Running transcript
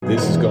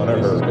This is gonna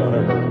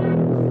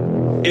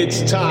hurt.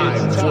 It's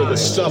time for the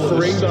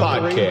Suffering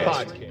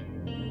Podcast.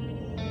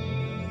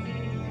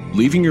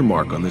 Leaving your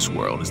mark on this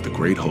world is the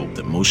great hope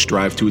that most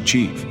strive to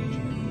achieve.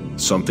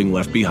 Something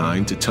left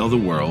behind to tell the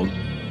world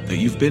that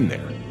you've been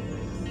there.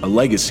 A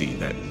legacy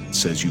that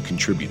says you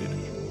contributed.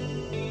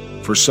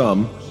 For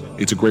some,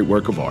 it's a great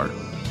work of art.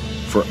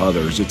 For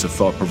others, it's a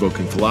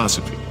thought-provoking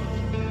philosophy.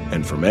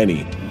 And for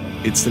many,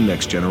 it's the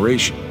next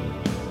generation.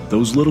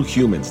 Those little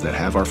humans that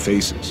have our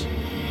faces,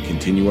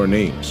 continue our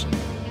names,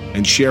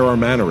 and share our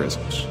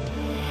mannerisms.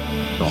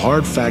 The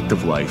hard fact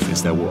of life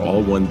is that we're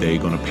all one day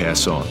going to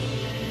pass on.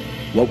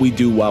 What we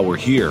do while we're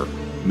here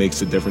makes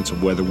the difference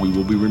of whether we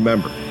will be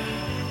remembered.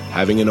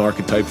 Having an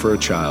archetype for a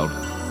child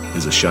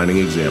is a shining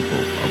example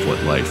of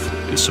what life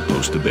is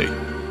supposed to be.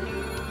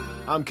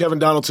 I'm Kevin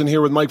Donaldson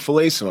here with Mike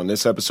Falason. On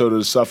this episode of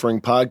the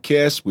Suffering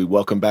Podcast, we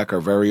welcome back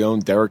our very own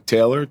Derek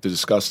Taylor to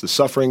discuss the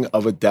suffering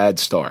of a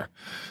Dadstar.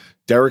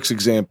 Derek's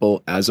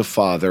example as a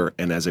father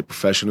and as a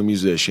professional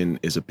musician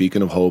is a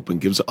beacon of hope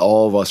and gives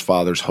all of us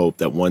fathers hope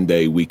that one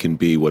day we can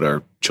be what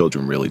our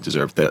children really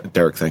deserve.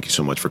 Derek, thank you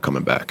so much for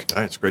coming back. All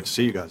right, it's great to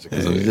see you guys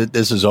again.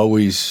 This is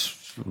always,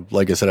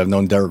 like I said, I've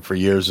known Derek for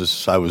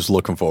years. I was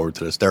looking forward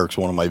to this. Derek's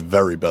one of my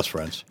very best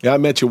friends. Yeah, I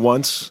met you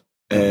once.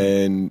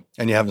 And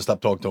you haven't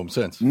stopped talking to him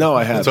since. No,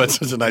 I haven't. So it's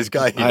such a nice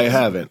guy. I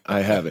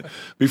haven't.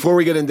 Before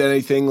we get into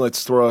anything,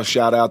 let's throw a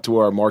shout out to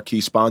our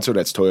marquee sponsor.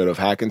 That's Toyota of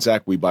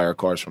Hackensack. We buy our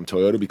cars from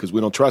Toyota because we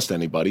don't trust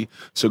anybody.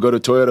 So go to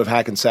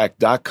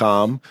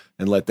toyotaofhackensack.com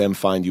and let them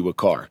find you a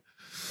car.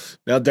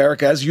 Now,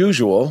 Derek, as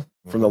usual,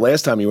 from the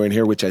last time you were in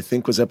here, which I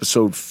think was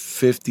episode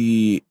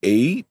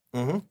 58.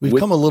 Mm-hmm. We've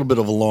come a little bit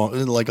of a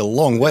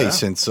long way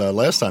since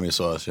last time you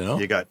saw us, you know?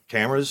 You got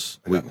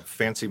cameras, we got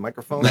fancy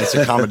microphones. Nice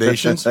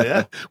accommodations.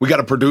 Yeah. We got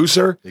a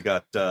producer. You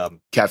got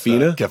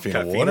caffeine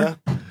water.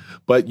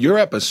 But your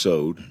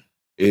episode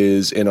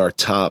is in our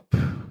top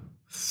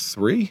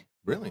 3.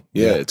 Really?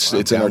 Yeah, it's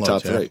in our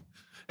top 3.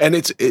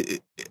 And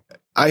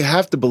I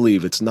have to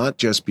believe it's not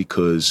just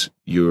because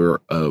you're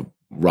a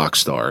rock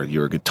star,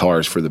 you're a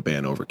guitarist for the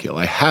band Overkill.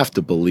 I have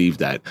to believe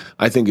that.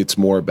 I think it's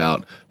more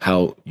about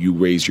how you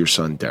raise your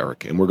son,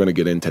 Derek, and we're going to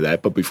get into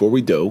that. But before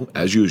we do,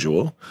 as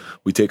usual,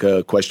 we take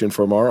a question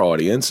from our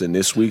audience, and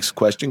this week's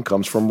question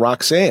comes from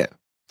Roxanne.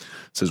 It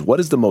says, what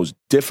is the most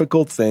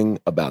difficult thing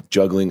about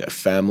juggling a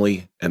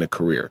family and a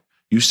career?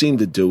 You seem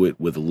to do it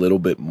with a little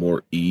bit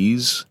more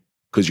ease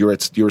because you're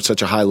at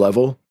such a high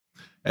level,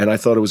 and I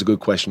thought it was a good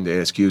question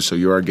to ask you, so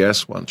you're our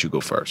guest. Why don't you go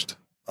first?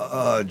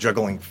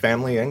 Juggling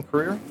family and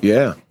career?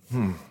 Yeah.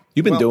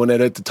 You've been doing it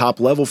at the top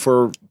level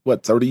for,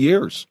 30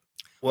 years?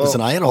 Well,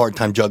 listen, I had a hard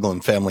time juggling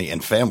family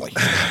and family.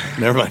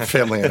 Never mind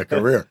family and a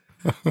career.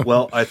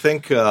 Well, I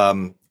think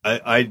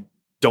I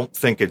don't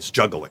think it's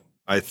juggling.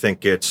 I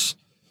think it's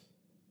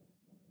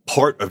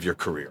part of your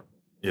career,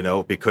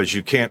 because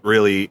you can't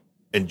really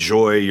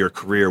enjoy your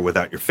career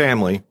without your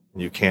family.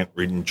 You can't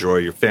really enjoy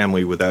your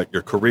family without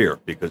your career,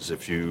 because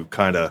if you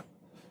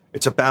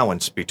it's a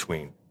balance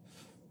between.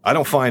 I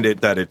don't find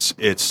it that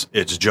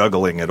it's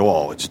juggling at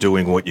all. It's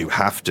doing what you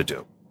have to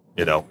do,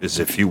 is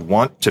if you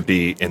want to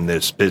be in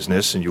this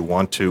business and you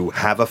want to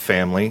have a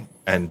family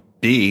and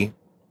be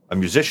a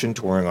musician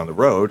touring on the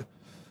road,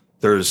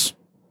 there's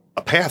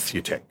a path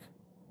you take.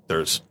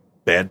 There's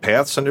bad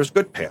paths and there's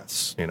good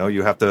paths.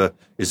 You have to,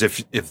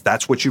 if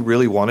that's what you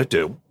really want to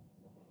do,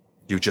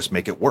 you just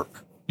make it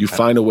work. You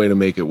find a way to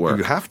make it work.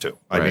 You have to.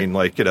 Right. I mean,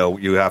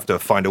 you have to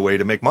find a way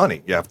to make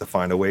money. You have to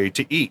find a way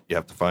to eat. You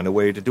have to find a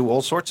way to do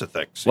all sorts of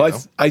things.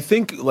 Well, I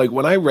think,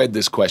 when I read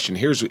this question,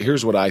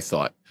 here's what I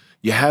thought.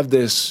 You have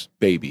this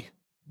baby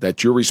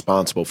that you're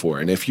responsible for,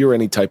 and if you're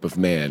any type of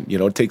man,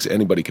 it takes,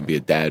 anybody can be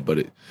a dad,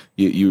 but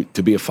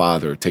to be a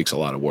father, it takes a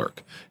lot of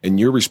work, and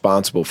you're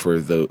responsible for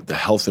the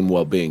health and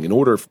well-being in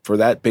order for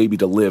that baby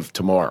to live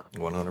tomorrow.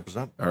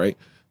 100%. All right.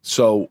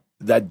 So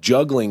that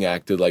juggling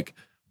act of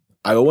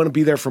I want to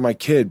be there for my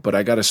kid, but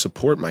I got to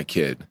support my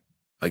kid.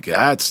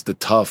 That's the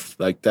tough,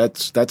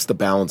 that's the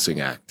balancing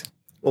act.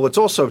 Well, it's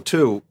also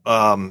too,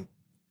 when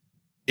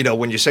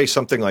you say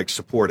something like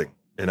supporting,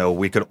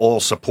 we could all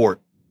support,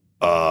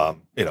 I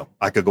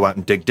could go out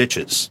and dig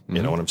ditches. Mm-hmm.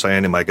 You know what I'm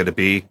saying? Am I going to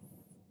be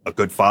a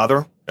good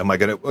father? Am I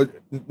going to,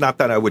 not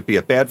that I would be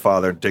a bad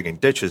father digging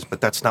ditches,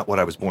 but that's not what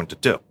I was born to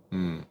do.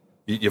 Mm.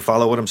 You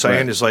follow what I'm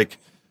saying? Right.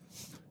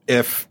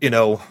 It's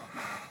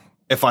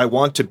if I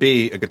want to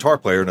be a guitar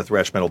player in a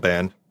thrash metal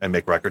band and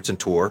make records and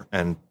tour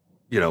and,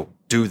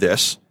 do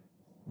this,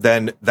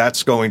 then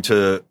that's going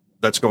to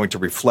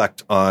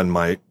reflect on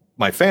my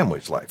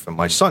family's life and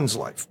my son's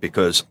life,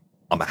 because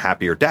I'm a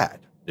happier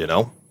dad,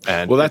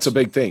 And well, that's a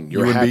big thing.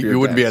 You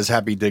wouldn't be as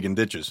happy digging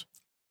ditches.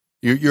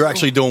 You're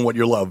actually doing what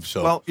you love.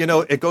 So, well,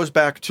 it goes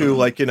back to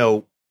like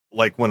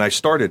when I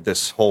started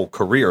this whole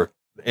career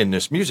in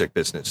this music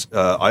business,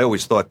 I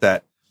always thought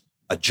that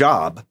a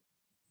job,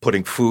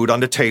 putting food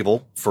on the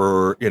table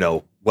for,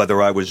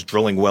 whether I was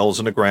drilling wells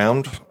in the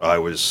ground, I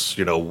was,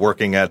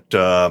 working at,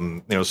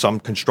 some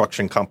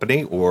construction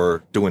company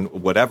or doing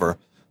whatever.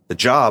 The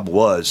job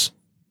was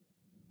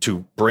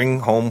to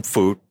bring home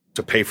food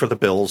to pay for the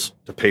bills,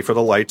 to pay for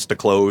the lights, the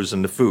clothes,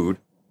 and the food,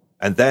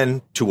 and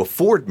then to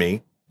afford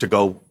me to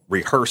go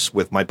rehearse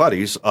with my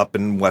buddies up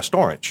in West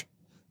Orange.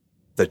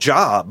 The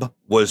job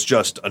was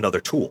just another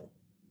tool.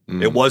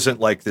 It wasn't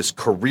like this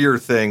career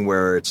thing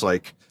where it's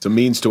like... It's a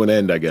means to an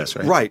end, I guess,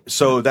 right? Right.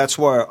 So that's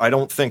where I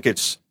don't think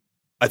it's...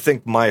 I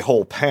think my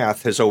whole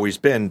path has always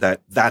been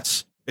that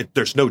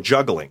there's no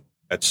juggling.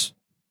 It's,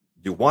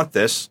 you want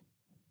this...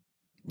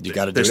 You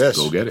got to do this.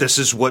 Go get it. This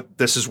is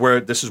where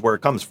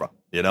it comes from,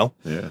 you know?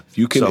 Yeah.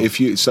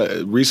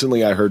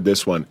 Recently I heard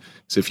this one.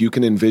 So if you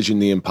can envision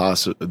the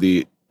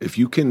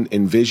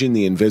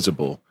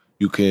invisible,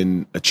 you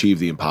can achieve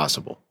the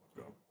impossible.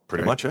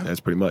 Pretty much, yeah. That's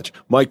pretty much.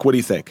 Mike, what do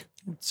you think?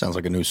 Sounds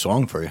like a new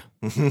song for you.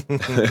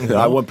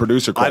 I want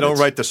producer credits. I don't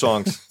write the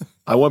songs.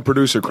 I want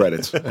producer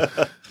credits.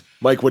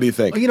 Mike, what do you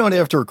think? Well, you know,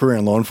 after a career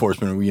in law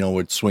enforcement, you know,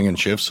 with swinging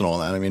shifts and all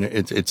that, I mean,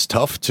 it's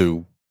tough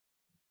to,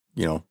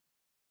 you know,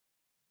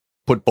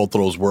 put both of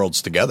those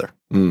worlds together.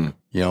 You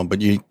know,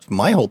 but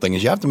my whole thing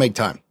is you have to make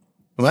time.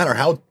 No matter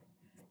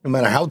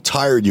how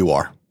tired you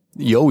are,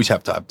 you always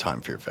have to have time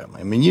for your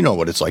family. I mean, you know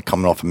what it's like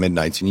coming off of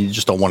midnights and you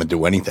just don't want to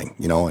do anything,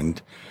 you know,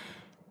 and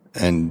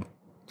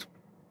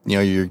you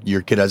know,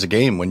 your kid has a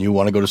game when you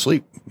want to go to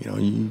sleep. You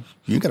know,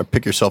 you got to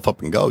pick yourself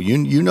up and go.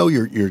 You know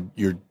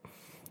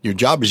your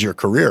job is your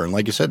career, and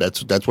like you said,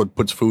 that's what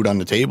puts food on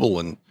the table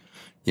and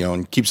you know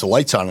and keeps the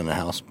lights on in the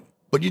house.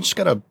 But you just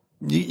gotta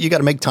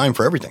make time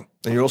for everything.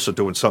 And you're also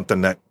doing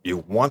something that you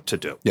want to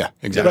do. Yeah,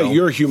 exactly. But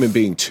you're a human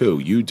being too.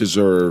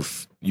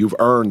 You've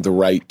earned the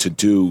right to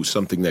do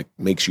something that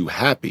makes you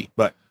happy.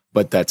 But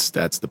that's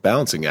the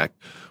balancing act.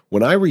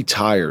 When I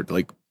retired,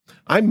 like.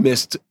 I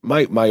missed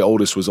my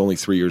oldest was only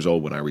 3 years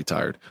old when I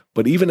retired.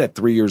 But even at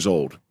 3 years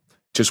old,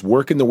 just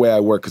working the way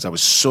I work because I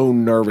was so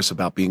nervous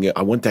about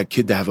I want that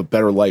kid to have a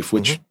better life,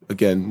 which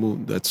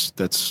again,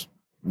 that's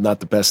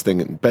not the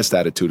best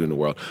attitude in the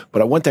world.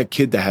 But I want that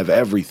kid to have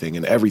everything,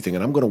 and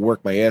I'm going to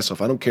work my ass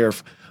off. I don't care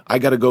if I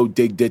got to go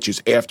dig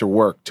ditches after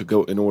work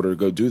in order to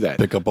go do that.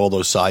 Pick up all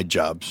those side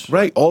jobs.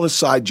 Right, all the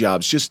side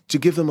jobs, just to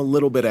give them a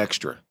little bit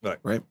extra.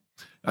 Right.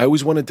 I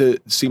always wanted to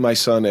see my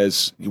son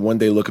as one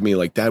day look at me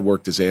like dad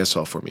worked his ass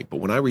off for me.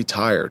 But when I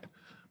retired,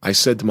 I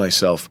said to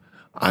myself,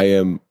 I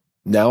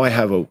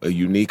have a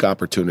unique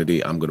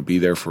opportunity. I'm going to be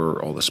there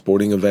for all the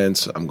sporting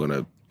events. I'm going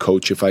to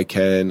coach if I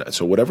can.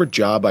 So whatever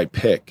job I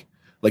pick,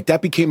 like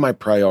that became my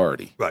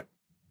priority. Right.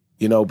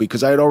 You know,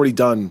 because I had already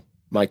done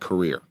my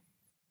career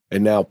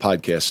and now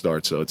podcast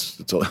starts. So it's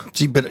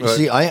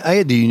See, I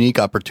had the unique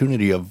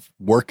opportunity of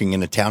working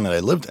in a town that I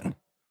lived in.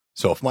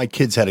 So if my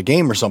kids had a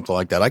game or something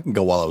like that, I can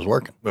go while I was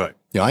working. Right.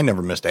 You know, I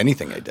never missed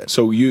anything I did.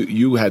 So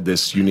you had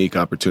this unique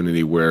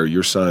opportunity where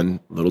your son,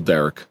 little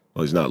Derek,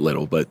 well, he's not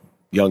little, but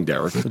young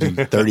Derek.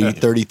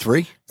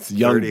 33?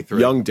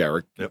 Young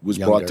Derek was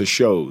brought to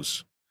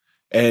shows.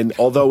 And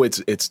although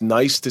it's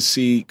nice to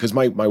see, because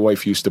my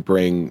wife used to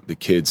bring the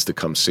kids to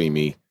come see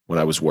me when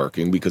I was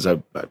working because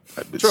you want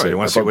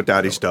to see what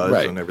daddy's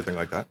does and everything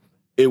like that.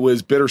 It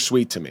was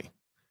bittersweet to me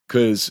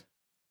because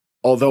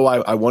although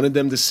I wanted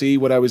them to see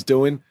what I was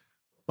doing,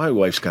 my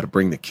wife's got to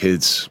bring the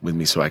kids with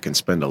me so I can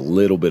spend a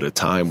little bit of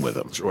time with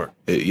them. Sure.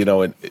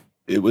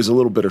 It was a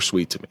little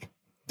bittersweet to me.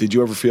 Did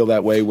you ever feel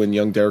that way when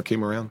young Derek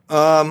came around?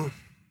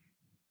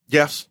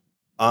 Yes.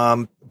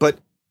 But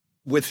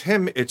with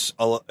him, it's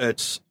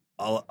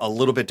a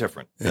little bit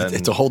different.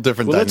 It's a whole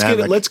different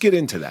dynamic. Let's get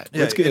into that.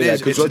 Yeah, it's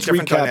a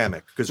different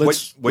dynamic.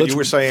 Because what you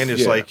were saying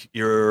is like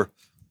you're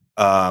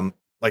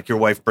like your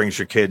wife brings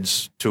your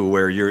kids to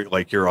where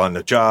you're on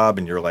the job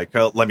and you're like,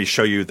 oh, let me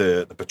show you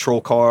the patrol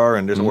car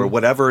and or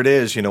whatever it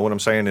is, you know what I'm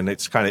saying? And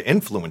it's kind of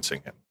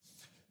influencing him.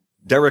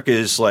 Derek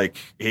is like,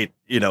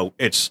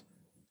 it's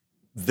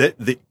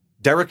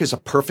Derek is a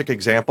perfect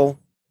example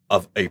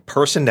of a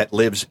person that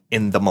lives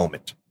in the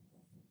moment.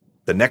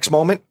 The next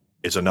moment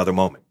is another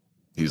moment.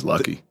 He's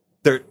lucky.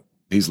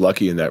 He's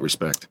lucky in that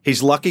respect.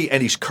 He's lucky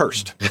and he's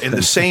cursed in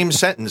the same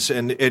sentence.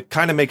 And it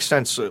kind of makes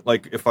sense.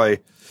 Like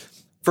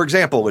for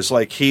example, is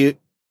like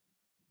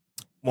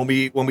when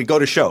we go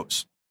to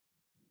shows,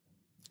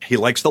 he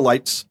likes the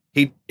lights.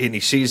 He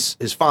sees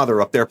his father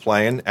up there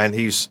playing, and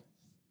he's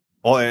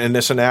and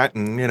this and that,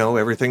 and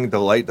everything, the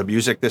light, the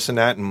music, this and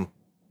that, and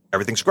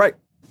everything's great.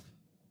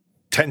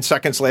 10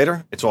 seconds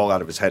later, it's all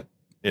out of his head.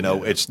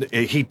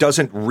 He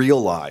doesn't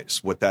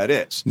realize what that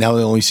is. Now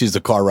he only sees the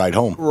car ride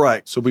home.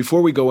 Right. So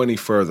before we go any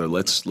further,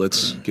 let's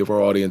give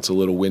our audience a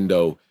little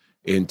window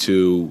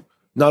into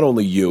not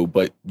only you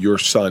but your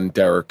son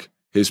Derek.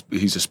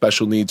 He's a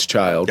special needs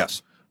child.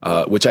 Yes.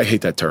 Which I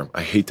hate that term.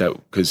 I hate that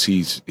because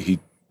he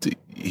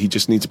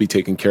just needs to be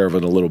taken care of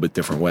in a little bit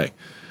different way.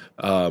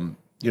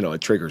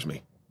 It triggers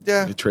me.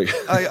 Yeah.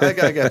 I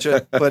get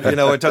you. But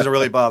it doesn't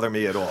really bother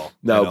me at all.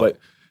 No, but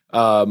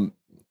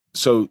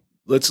so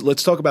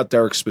let's talk about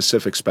Derek's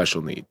specific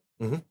special need.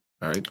 Mm-hmm.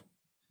 All right.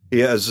 He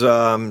has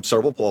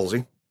cerebral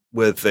palsy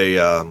with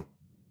a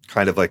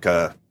kind of like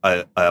a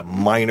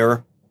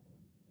minor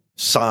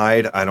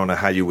side. I don't know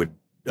how you would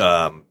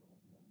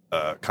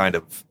kind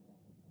of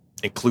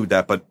include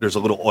that, but there's a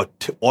little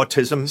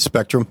autism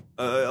Spectrum.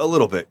 a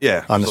little bit,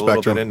 yeah, On the there's a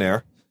little spectrum. bit in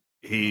there.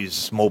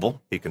 He's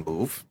mobile. He can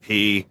move.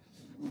 He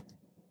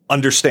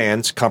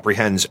understands,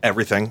 comprehends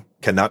everything.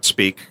 Cannot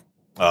speak.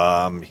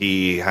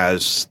 He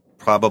has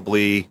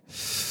probably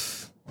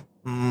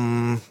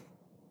the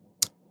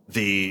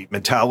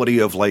mentality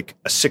of like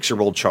a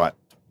 6-year-old child.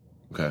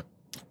 Okay.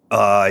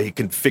 He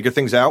can figure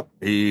things out.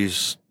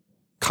 He's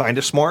kind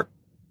of smart,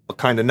 but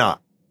kind of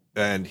not.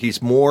 And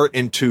he's more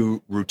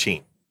into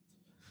routine.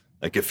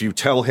 Like if you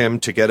tell him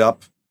to get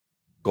up,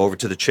 go over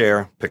to the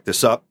chair, pick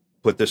this up,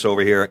 put this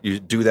over here, you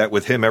do that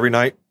with him every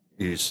night,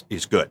 he's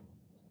good.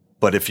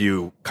 But if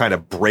you kind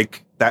of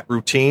break that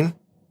routine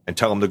and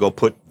tell him to go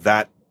put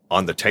that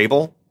on the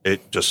table,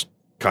 it just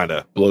kind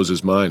of blows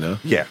his mind, huh?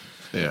 Yeah.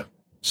 Yeah.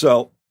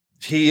 So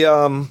he,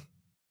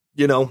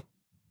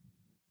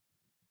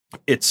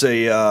 it's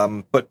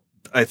but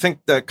I think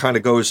that kind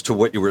of goes to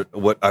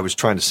what I was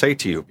trying to say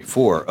to you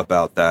before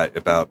about that,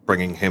 about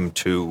bringing him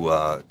to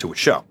a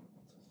show.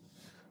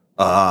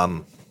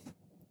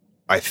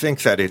 I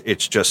think that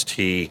it's just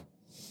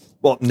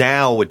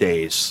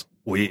nowadays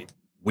we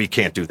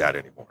can't do that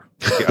anymore.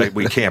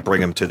 We can't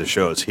bring him to the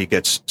shows. He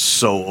gets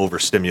so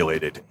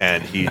overstimulated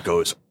and he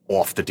goes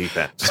off the deep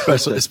end.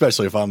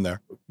 Especially if I'm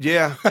there.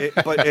 Yeah,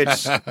 but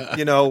it's,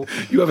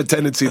 You have a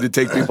tendency to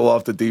take people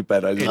off the deep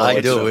end.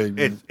 I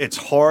do. It's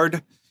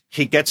hard.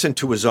 He gets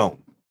into his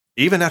own.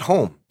 Even at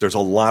home, there's a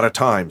lot of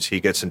times he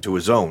gets into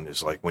his own.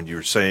 It's like when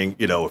you're saying,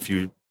 if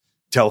you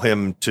tell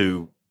him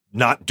to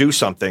not do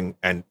something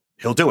and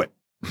he'll do it.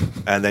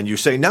 And then you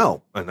say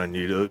no. And then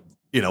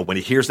when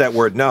he hears that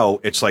word no,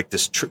 it's like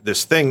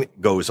this thing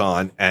goes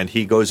on and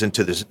he goes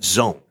into this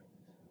zone,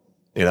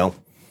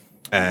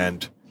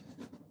 and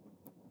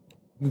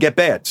get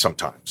bad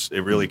sometimes.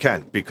 It really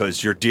can,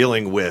 because you're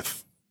dealing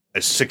with a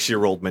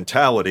 6-year-old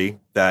mentality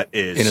that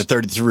is in a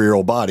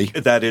 33-year-old body.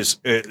 That is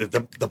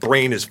the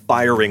brain is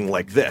firing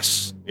like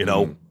this,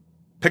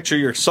 Picture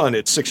your son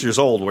at 6 years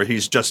old where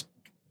he's just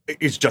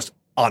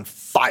on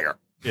fire.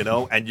 And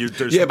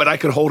but I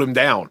could hold him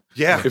down.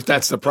 Yeah. If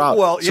that's the problem.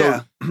 Well,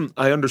 yeah. So,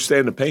 I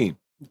understand the pain,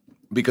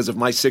 because if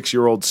my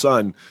 6-year-old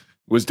son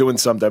was doing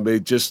something,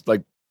 I'd just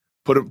like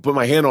put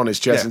my hand on his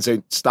chest and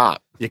say,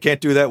 stop. You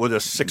can't do that with a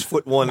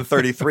 6'1",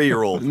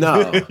 33-year-old.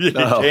 No, you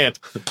can't,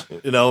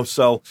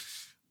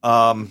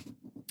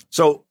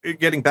 so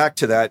getting back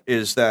to that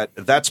is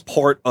that's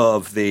part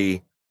of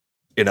the,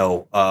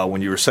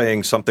 when you were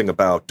saying something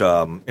about,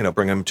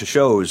 bringing him to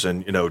shows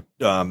and,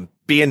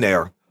 being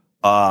there,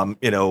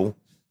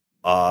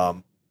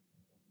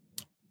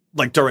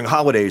 like during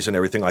holidays and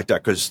everything like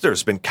that, because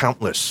there's been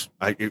countless,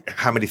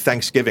 how many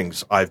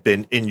Thanksgivings I've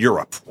been in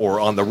Europe or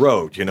on the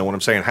road, you know what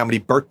I'm saying? How many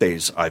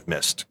birthdays I've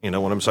missed, you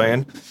know what I'm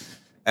saying?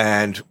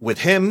 And with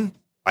him,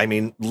 I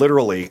mean,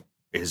 literally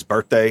his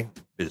birthday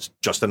is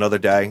just another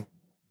day.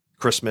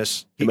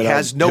 Christmas. Him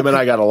and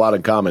I got a lot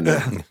in common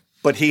there.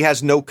 But he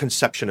has no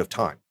conception of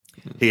time.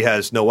 He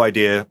has no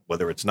idea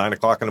whether it's 9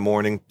 o'clock in the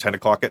morning, 10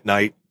 o'clock at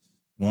night,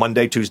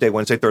 Monday, Tuesday,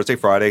 Wednesday, Thursday,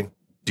 Friday,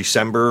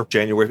 December,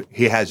 January.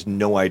 He has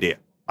no idea.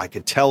 I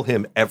could tell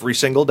him every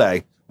single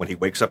day when he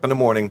wakes up in the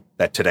morning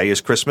that today is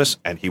Christmas,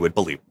 and he would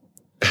believe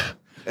it.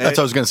 That's what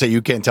I was going to say.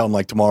 You can't tell him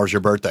like tomorrow's your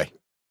birthday.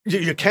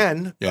 You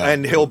can,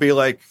 and he'll be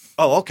like,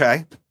 oh,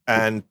 okay.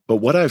 But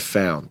what I've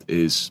found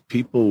is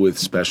people with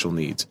special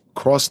needs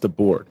across the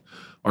board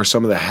are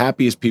some of the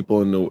happiest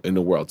people in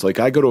the world. It's like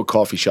I go to a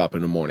coffee shop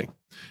in the morning,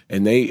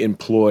 and they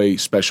employ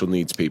special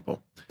needs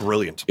people.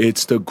 Brilliant.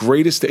 It's the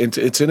greatest.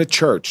 It's in a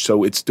church,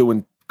 so it's doing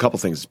a couple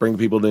things. It's bringing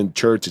people in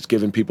church. It's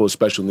giving people with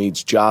special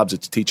needs jobs.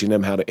 It's teaching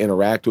them how to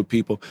interact with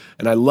people,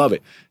 and I love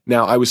it.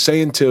 Now, I was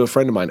saying to a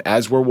friend of mine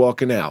as we're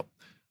walking out,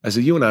 I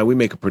said, you and I, we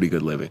make a pretty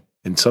good living,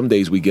 and some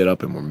days we get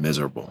up and we're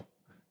miserable.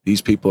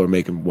 These people are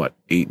making, what,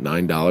 $8,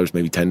 $9,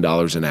 maybe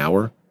 $10 an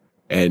hour,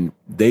 and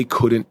they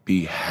couldn't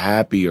be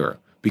happier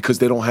because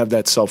they don't have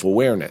that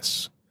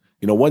self-awareness.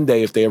 You know, one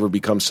day if they ever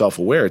become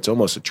self-aware, it's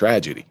almost a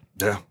tragedy.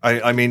 Yeah.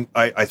 I mean,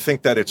 I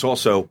think that it's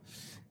also,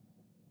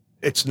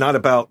 it's not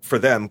about for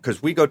them,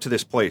 because we go to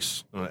this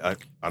place. I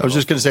was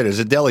just going to say, there's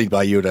a deli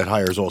by you that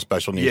hires all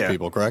special needs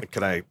people, correct?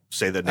 Can I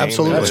say the name?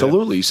 Absolutely.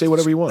 Absolutely. You say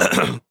whatever you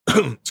want.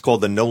 It's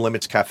called the No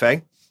Limits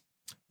Cafe.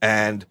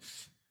 And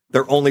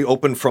they're only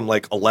open from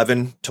like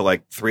 11 to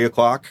like 3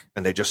 o'clock,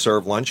 and they just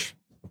serve lunch.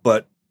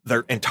 But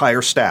their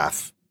entire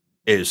staff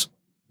is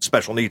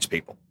special needs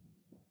people,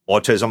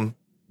 autism,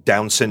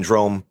 Down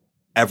syndrome,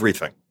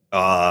 everything.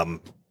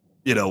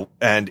 You know,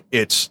 and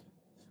it's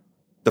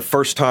the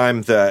first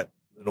time that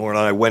Nora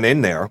and I went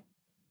in there.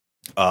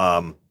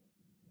 I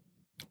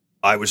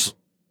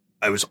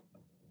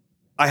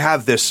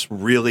have this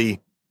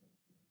really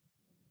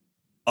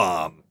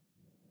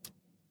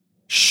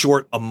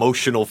short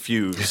emotional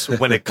fuse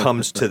when it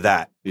comes to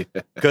that,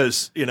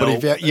 because you know,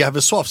 but you have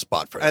a soft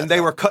spot for that. And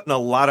they were cutting a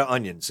lot of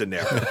onions in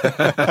there,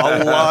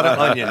 a lot of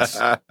onions.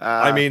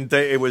 I mean,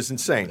 it was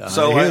insane.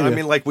 So I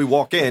mean, like we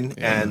walk in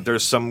and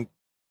there's some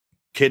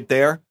kid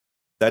there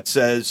that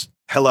says,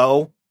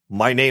 "Hello,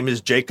 my name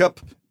is Jacob,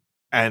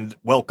 and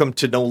welcome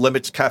to No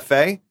Limits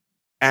Cafe."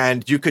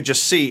 And you could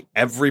just see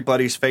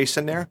everybody's face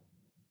in there.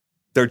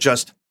 They're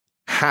just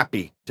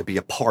happy to be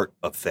a part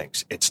of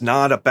things. It's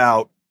not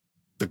about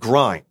the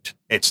grind.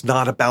 It's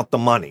not about the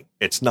money.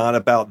 It's not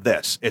about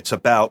this. It's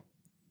about,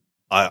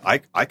 I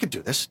could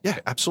do this. Yeah,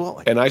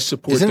 absolutely. And I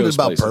support Isn't those it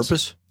about places.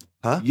 purpose?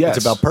 Huh? Yes.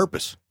 It's about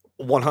purpose.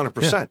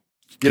 100%.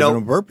 Giving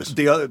them purpose.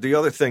 The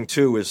other thing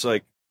too is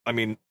like, I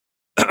mean,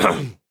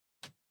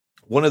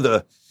 one of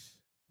the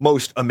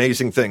most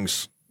amazing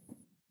things,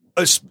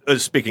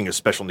 speaking of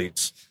special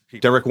needs,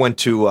 Derek went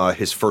to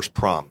his first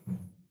prom.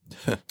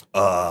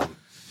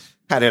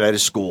 Had it at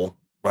his school,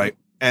 right?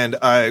 And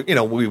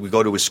we would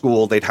go to his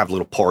school. They'd have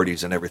little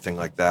parties and everything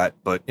like that.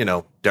 But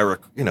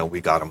Derek,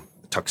 we got him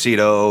a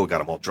tuxedo,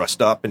 got him all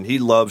dressed up, and he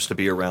loves to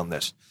be around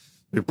this.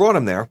 We brought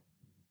him there,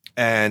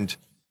 and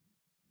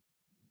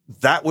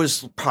that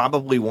was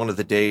probably one of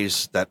the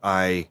days that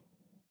I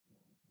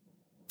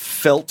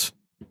felt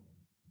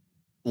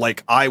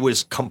like I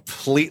was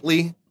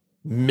completely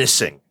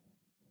missing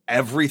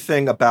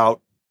everything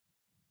about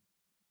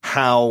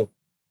how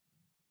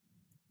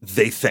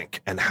they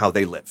think and how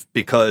they live,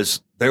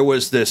 because there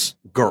was this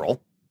girl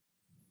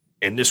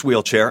in this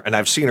wheelchair, and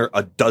I've seen her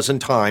a dozen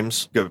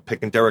times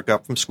picking Derek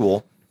up from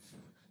school.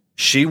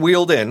 She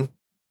wheeled in,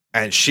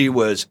 and she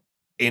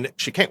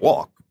can't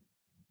walk.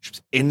 She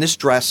was in this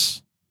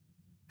dress,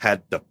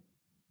 had the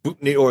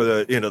boutonniere or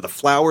the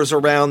flowers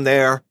around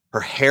there, her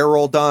hair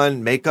all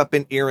done, makeup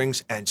and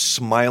earrings, and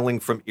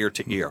smiling from ear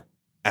to ear.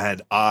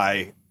 And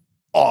I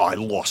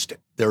lost it.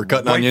 They were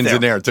cutting Right onions there.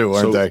 in there too,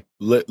 weren't they?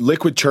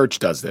 Liquid Church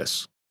does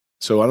this.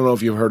 So I don't know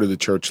if you've heard of the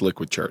church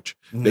Liquid Church.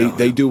 No.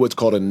 They do what's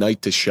called a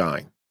night to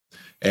shine.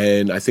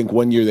 And I think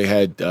one year they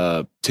had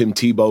Tim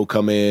Tebow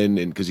come in,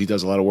 and because he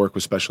does a lot of work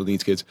with special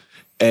needs kids.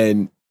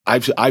 And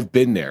I've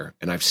been there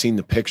and I've seen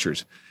the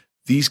pictures.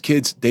 These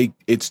kids,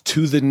 it's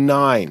to the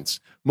nines.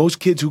 Most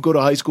kids who go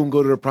to high school and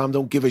go to the prom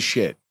don't give a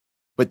shit.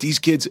 But these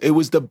kids, it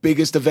was the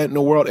biggest event in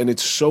the world, and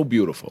it's so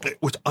beautiful. It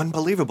was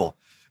unbelievable.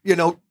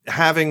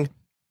 Having,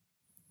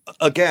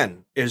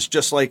 again, is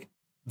just like,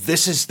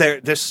 this is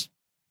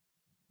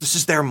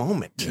their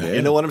moment. Yeah.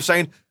 You know what I'm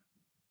saying?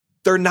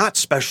 They're not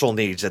special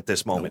needs at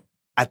this moment.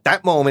 At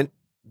that moment,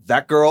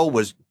 that girl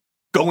was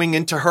going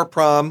into her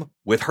prom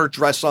with her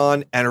dress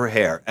on and her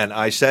hair. And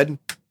I said,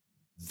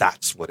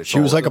 that's what it's She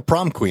all was like a about.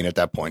 prom queen at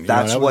that point.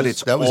 That's what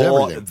that was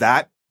everything.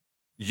 That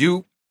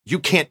you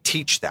can't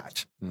teach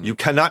that. You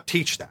cannot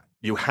teach that.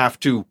 You have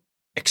to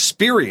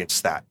experience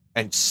that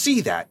and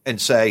see that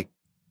and say,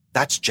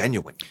 that's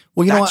genuine.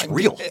 Well, that's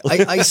real.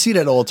 I see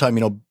that all the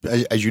time,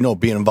 as you know,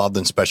 being involved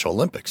in Special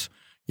Olympics.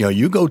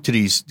 You go to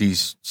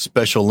these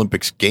Special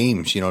Olympics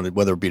games,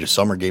 whether it be the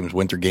summer games,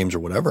 winter games, or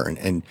whatever,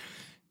 and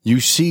you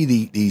see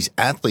these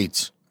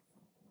athletes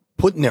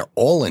putting their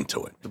all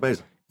into it. It's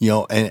amazing.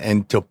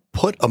 And to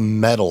put a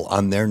medal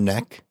on their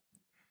neck,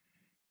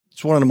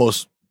 it's one of the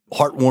most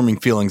heartwarming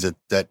feelings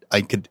that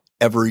I could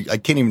ever. I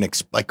couldn't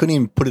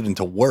even put it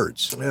into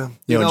words.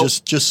 Yeah.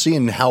 Just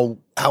seeing how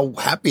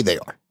happy they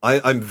are.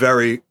 I'm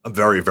very,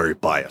 very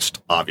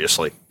biased,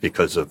 obviously,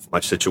 because of my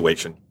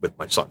situation with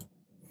my son.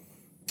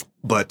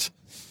 But,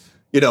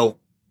 it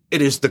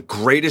is the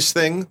greatest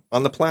thing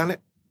on the planet.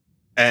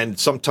 And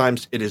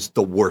sometimes it is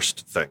the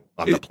worst thing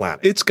on the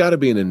planet. It's got to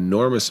be an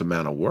enormous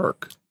amount of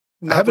work.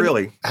 Not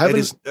really. It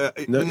is,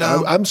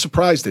 No. I'm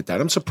surprised at that.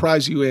 I'm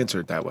surprised you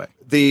answered that way.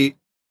 The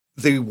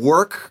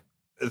work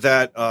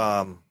that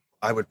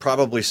I would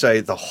probably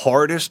say the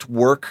hardest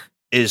work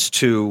is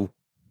to,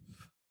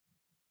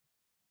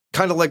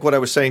 kind of like what I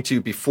was saying to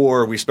you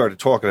before we started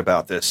talking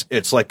about this.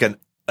 It's like a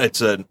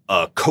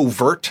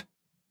covert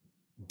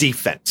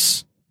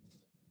defense,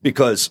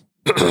 because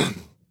let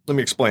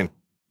me explain,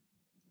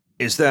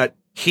 is that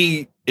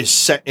he is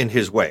set in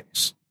his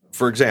ways.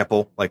 For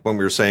example, like when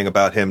we were saying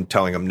about him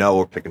telling him no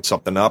or picking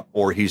something up,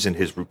 or he's in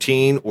his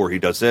routine, or he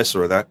does this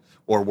or that,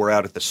 or we're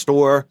out at the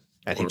store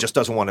and he just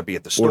doesn't want to be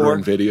at the store.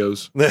 Ordering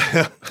videos.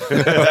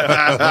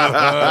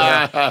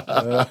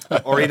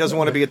 Or he doesn't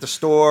want to be at the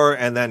store,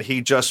 and then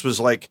he just was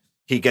like,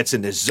 he gets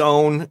in his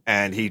zone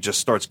and he just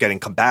starts getting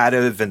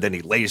combative, and then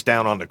he lays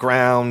down on the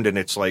ground, and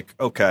it's like,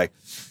 okay.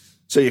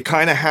 So you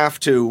kind of have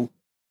to,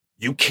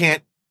 you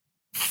can't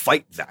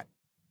fight that.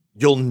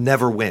 You'll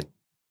never win.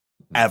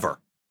 Ever.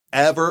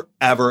 Ever,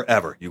 ever,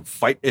 ever.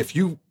 If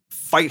you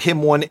fight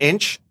him 1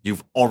 inch,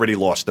 you've already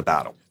lost the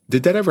battle.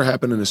 Did that ever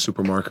happen in a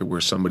supermarket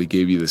where somebody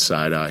gave you the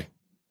side eye?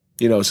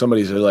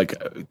 Somebody's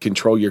like,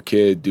 control your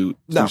kid, do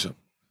something.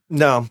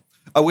 No.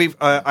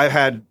 I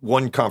had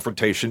one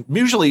confrontation.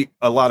 Usually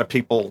a lot of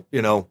people,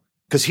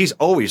 because he's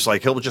always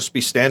like, he'll just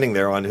be standing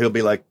there and he'll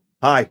be like,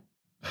 hi.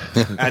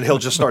 And he'll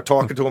just start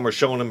talking to him or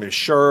showing him his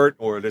shirt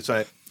or this.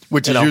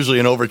 Which is usually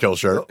an overkill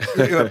shirt.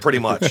 Pretty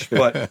much.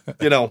 But,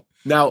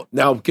 Now,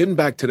 getting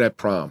back to that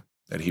prom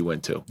that he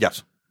went to.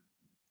 Yes.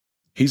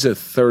 He's a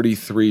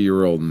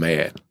 33-year-old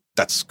man.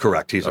 That's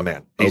correct. He's a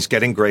man. He's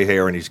getting gray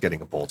hair and he's getting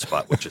a bald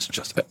spot, which is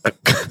just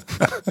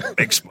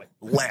makes me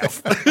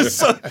laugh.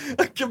 So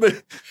I give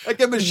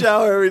him a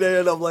shower every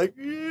day, and I'm like,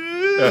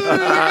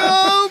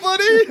 oh,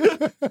 buddy.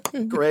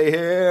 Gray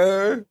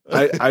hair.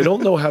 I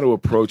don't know how to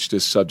approach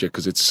this subject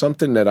because it's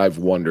something that I've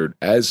wondered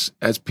as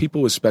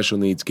people with special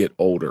needs get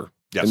older.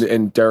 Yes.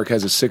 And Derek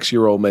has a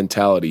 6-year-old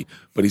mentality,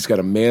 but he's got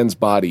a man's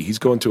body. He's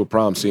going to a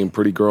prom, seeing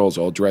pretty girls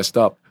all dressed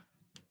up.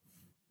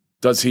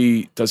 Does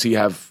he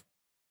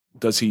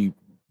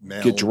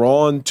Male. get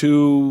drawn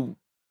to?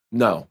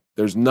 No,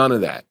 there's none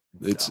of that.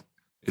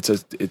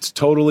 It's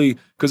totally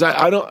because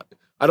I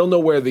don't know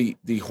where the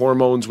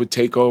hormones would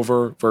take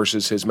over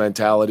versus his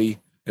mentality,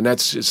 and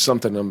that's just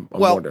something I'm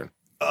wondering.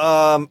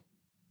 I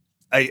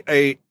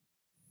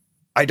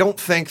don't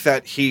think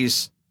that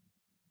he's.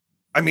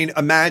 I mean,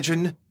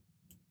 imagine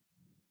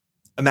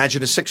a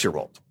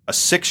 6-year-old. A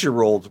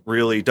 6-year-old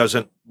really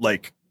doesn't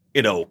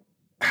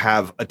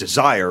have a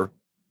desire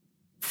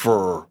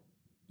for.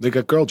 They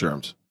got girl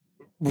germs,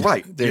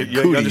 right?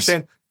 You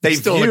understand? They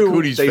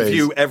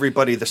view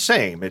everybody the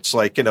same. It's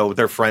like,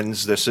 they're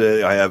friends.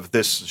 I have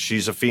this,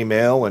 she's a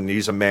female and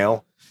he's a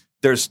male.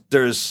 There's,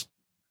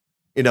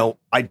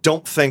 I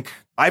don't think,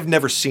 I've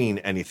never seen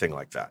anything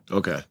like that.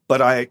 Okay.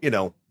 But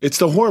it's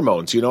the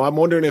hormones, I'm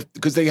wondering if,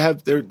 because they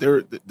have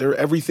their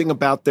everything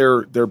about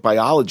their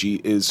biology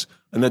is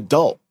an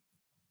adult.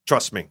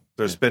 Trust me.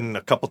 There's been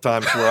a couple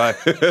times where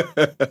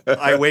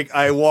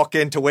I walk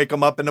in to wake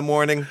them up in the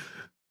morning.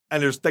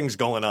 And there's things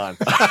going on.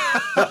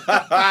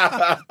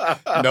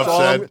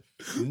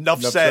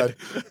 Enough said.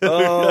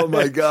 Oh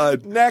my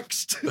God.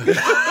 Next.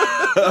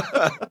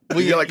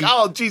 You're like,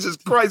 oh Jesus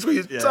Christ, will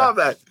you stop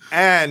that?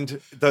 And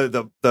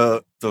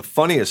the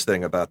funniest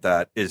thing about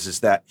that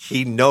is that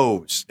he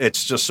knows.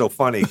 It's just so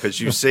funny because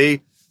you see,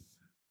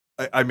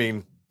 I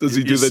mean, does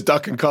he do the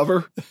duck and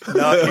cover?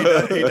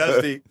 No, he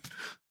does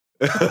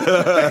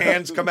the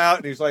hands come out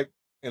and he's like,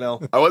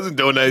 I wasn't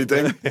doing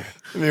anything.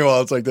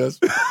 Meanwhile, it's like this.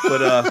 But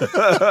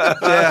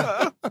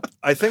yeah,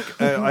 I think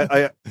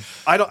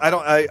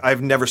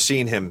I've never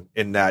seen him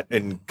in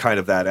kind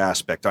of that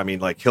aspect. I mean,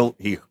 like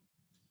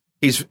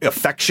he's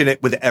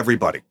affectionate with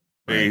everybody.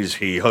 Right.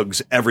 He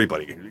hugs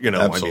everybody. Absolutely.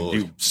 I mean,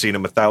 you've seen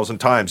him 1,000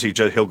 times.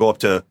 He'll go up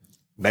to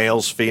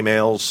males,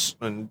 females,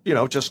 and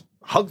just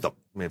hug them.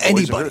 I mean,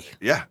 anybody.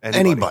 Yeah,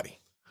 anybody.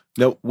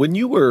 Now, when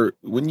you were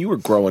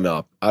growing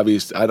up,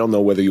 obviously, I don't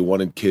know whether you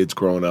wanted kids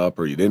growing up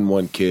or you didn't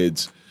want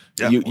kids.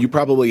 Yeah. You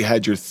probably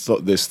had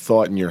this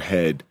thought in your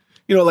head,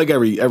 like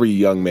every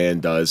young man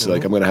does. Mm-hmm.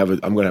 Like I'm gonna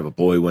have a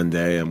boy one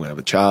day. I'm gonna have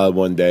a child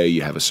one day.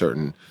 You have a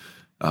certain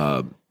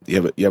you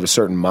have a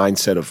certain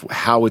mindset of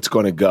how it's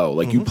going to go.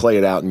 Like you play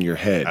it out in your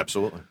head.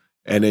 Absolutely.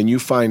 And then you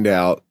find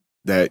out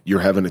that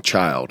you're having a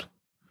child.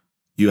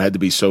 You had to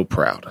be so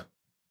proud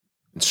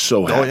and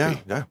so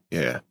happy. Oh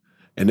yeah.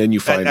 And then you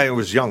find... I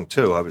was young,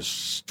 too. I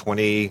was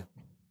 20,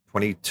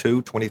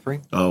 22, 23.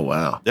 Oh,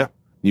 wow. Yeah.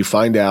 You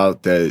find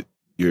out that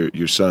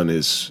your son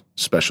is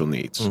special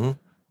needs. Mm-hmm.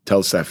 Tell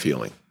us that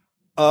feeling.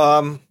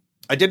 I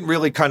didn't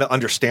really kind of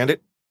understand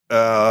it.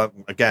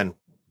 Again...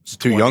 It's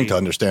too young to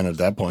understand it at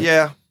that point.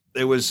 Yeah.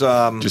 It was...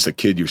 just a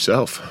kid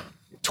yourself.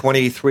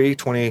 23,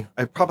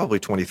 probably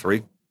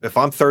 23. If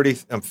I'm 30,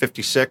 I'm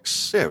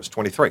 56. Yeah, it was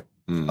 23.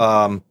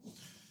 Mm.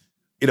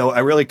 I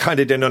really kind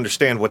of didn't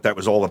understand what that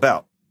was all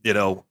about.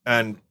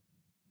 And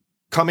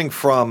coming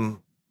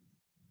from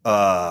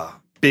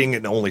being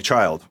an only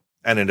child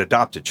and an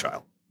adopted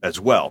child as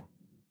well,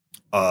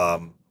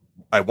 I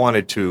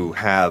wanted to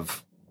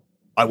have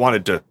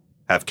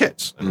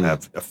kids and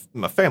have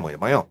a family of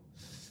my own.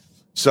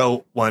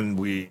 So when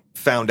we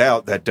found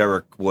out that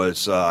Derek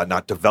was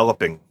not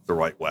developing the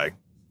right way,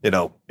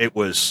 it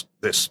was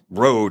this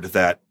road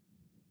that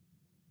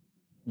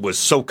was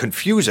so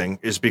confusing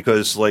is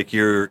because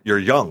you're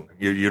young.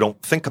 You don't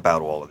think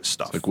about all of this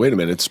stuff. It's like, wait a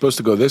minute, it's supposed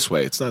to go this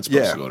way. It's not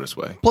supposed to go this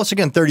way. Plus,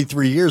 again,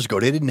 33 years ago,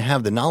 they didn't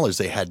have the knowledge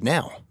they had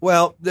now.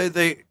 Well,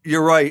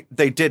 you're right.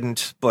 They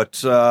didn't. But,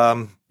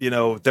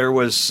 there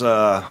was,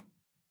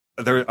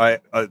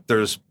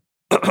 there's,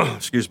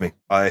 excuse me.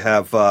 I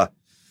have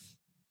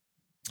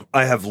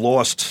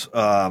lost,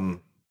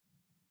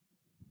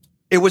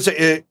 it was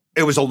a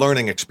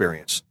learning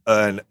experience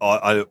and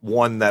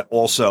one that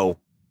also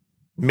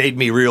made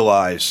me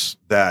realize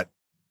that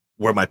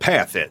where my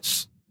path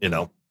is,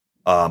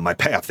 my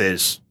path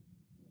is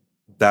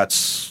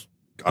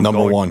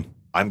number one.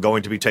 I'm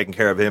going to be taking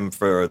care of him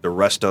for the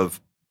rest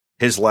of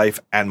his life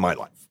and my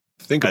life.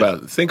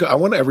 I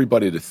want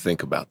everybody to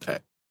think about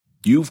that.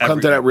 You've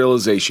come to that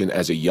realization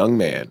as a young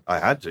man. I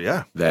had to,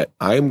 yeah. That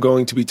I am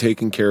going to be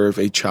taking care of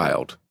a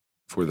child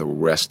for the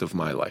rest of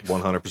my life.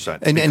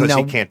 100%. Because now,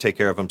 he can't take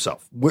care of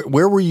himself.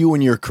 Where were you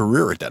in your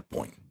career at that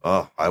point?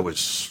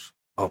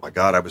 Oh my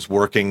God, I was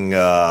working.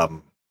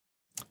 You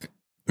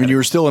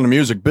were still in the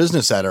music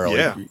business at early.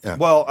 Yeah.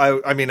 Well,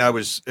 I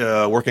was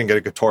working at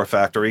a guitar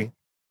factory,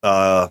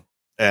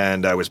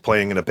 and I was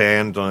playing in a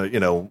band.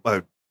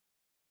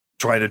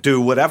 Trying to do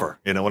whatever.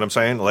 You know what I'm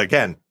saying? Like,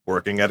 again,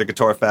 working at a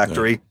guitar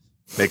factory,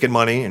 making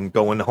money, and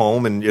going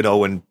home, and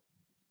and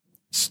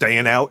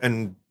staying out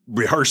and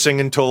rehearsing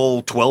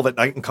until 12 at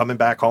night, and coming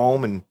back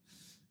home, and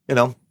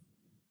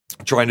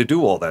trying to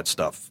do all that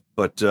stuff.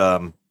 But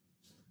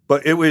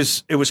it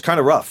was kind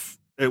of rough.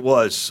 It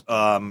was,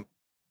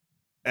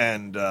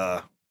 And,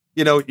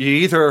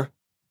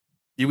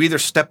 you either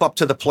step up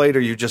to the plate or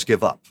you just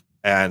give up.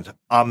 And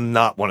I'm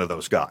not one of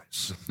those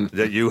guys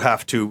that you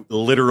have to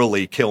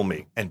literally kill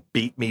me and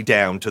beat me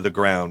down to the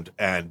ground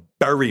and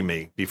bury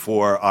me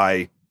before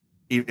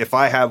if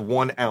I have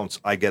 1 ounce,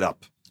 I get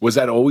up. Was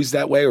that always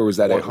that way, or was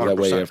that that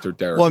way after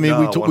Derek? Well, I mean,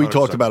 No, we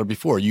talked about it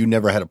before. You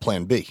never had a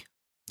plan B.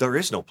 There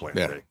is no plan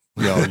B.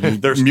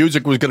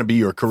 Music was going to be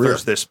your career.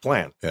 There's this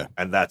plan,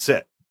 and that's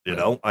it. You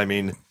know, I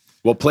mean...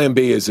 Well, plan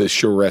B is a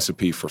sure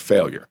recipe for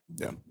failure.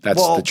 Yeah, that's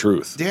the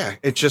truth. Yeah,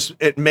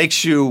 it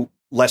makes you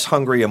less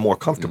hungry and more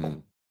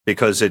comfortable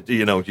because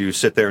you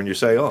sit there and you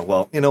say, oh,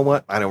 well, you know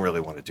what? I don't really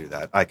want to do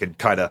that. I could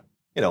kind of,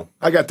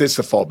 I got this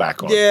to fall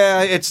back on.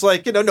 Yeah, it's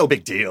like, no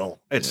big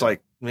deal. It's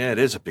like, yeah, it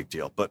is a big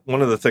deal. But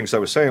one of the things I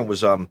was saying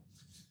was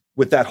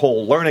with that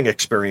whole learning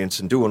experience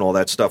and doing all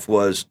that stuff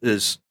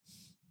is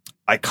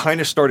I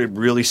kind of started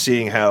really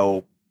seeing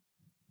how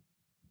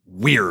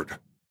weird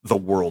the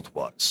world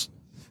was.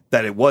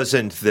 That it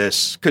wasn't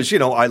this, because,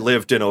 I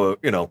lived in a,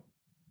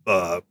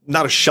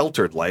 not a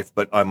sheltered life,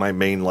 but my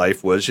main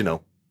life was,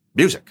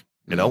 music.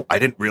 I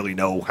didn't really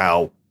know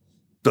how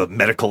the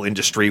medical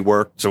industry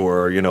worked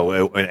or,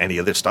 any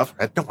of this stuff.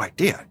 I had no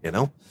idea,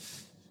 And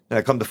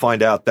I come to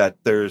find out that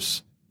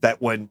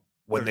when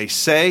they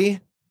say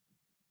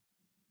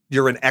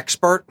you're an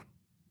expert,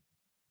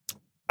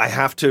 I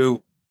have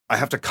to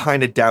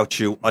kind of doubt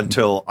you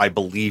until I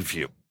believe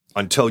you,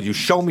 until you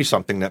show me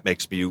something that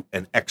makes you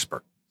an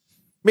expert.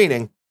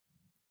 Meaning,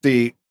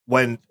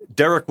 when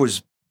Derek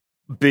was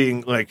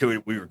being like, we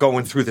were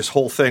going through this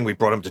whole thing, we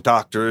brought him to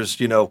doctors.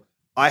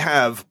 I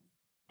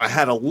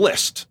had a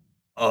list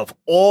of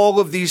all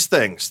of these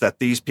things that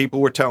these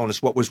people were telling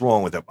us what was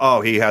wrong with him.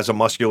 Oh, he has a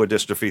muscular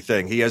dystrophy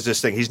thing. He has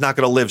this thing. He's not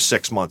going to live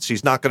 6 months.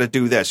 He's not going to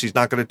do this. He's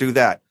not going to do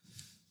that.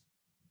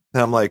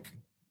 And I'm like,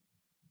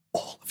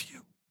 all of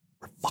you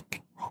are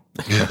fucking wrong.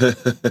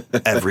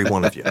 Every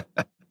one of you.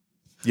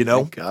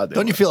 God,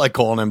 don't you feel like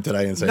calling him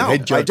today and saying, no, hey,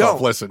 jerk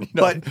off, listen,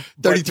 but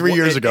 33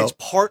 years ago. It's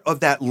part of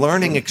that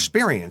learning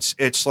experience.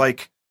 It's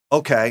like,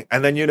 okay.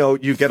 And then,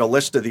 you get a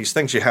list of these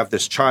things. You have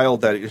this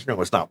child that, is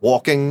not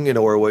walking,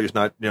 or he's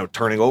not,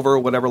 turning over or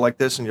whatever like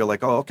this. And you're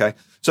like, oh, okay.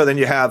 So then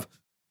you have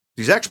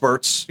these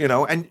experts,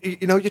 and,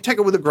 you take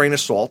it with a grain of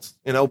salt,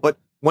 but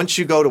once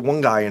you go to one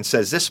guy and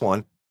says this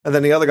one, and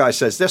then the other guy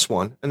says this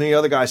one, and the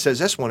other guy says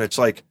this one, it's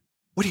like,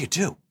 what do you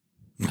do?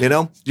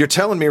 You're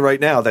telling me right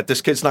now that this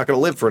kid's not going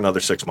to live for another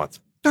 6 months.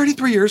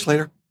 33 years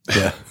later.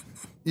 Yeah.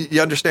 You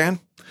understand?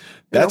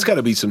 That's got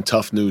to be some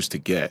tough news to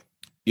get.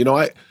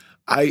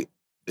 I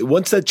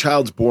once that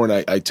child's born,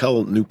 I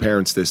tell new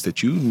parents this,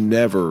 that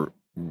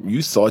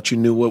you thought you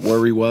knew what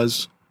worry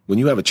was. When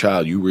you have a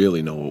child, you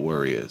really know what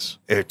worry is.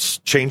 It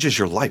changes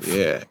your life.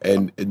 Yeah.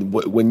 And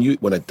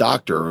when a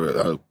doctor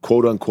or a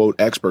quote unquote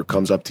expert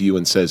comes up to you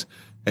and says,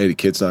 hey, the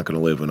kid's not going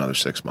to live another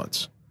 6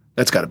 months,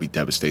 that's got to be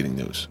devastating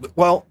news.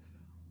 Well,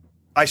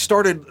 I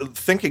started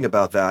thinking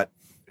about that,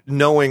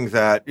 knowing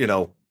that,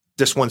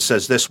 this one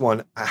says this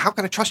one. How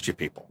can I trust you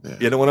people? Yeah.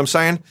 You know what I'm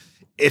saying?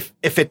 If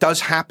it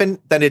does happen,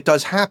 then it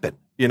does happen.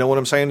 You know what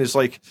I'm saying? It's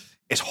like,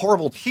 it's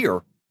horrible to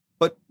hear,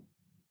 but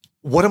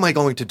what am I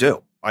going to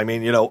do? I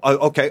mean,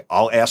 okay,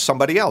 I'll ask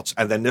somebody else.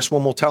 And then this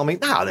one will tell me,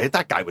 nah,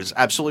 that guy was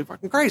absolutely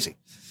fucking crazy.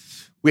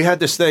 We had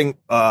this thing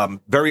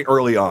very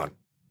early on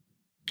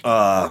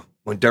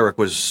when Derek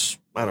was,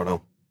 I don't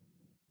know,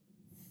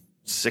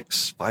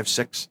 5,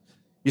 6.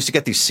 Used to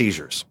get these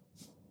seizures,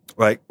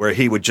 right? Where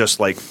he would just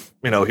and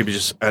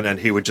then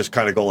he would just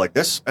kind of go like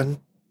this and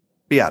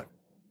be at it,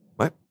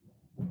 right?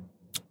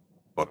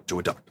 Brought him to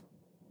a doctor,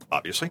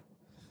 obviously.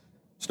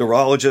 This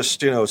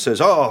neurologist,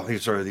 says, oh,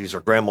 these are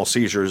grand mal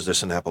seizures,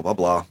 this and that, blah, blah,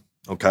 blah.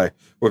 Okay.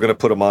 We're going to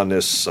put him on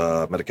this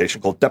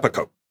medication called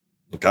Depakote.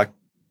 Okay.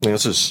 And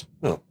this is,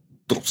 little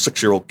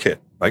 6-year-old kid,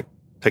 right?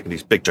 Taking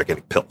these big,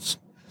 gigantic pills.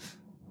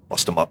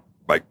 Bust him up,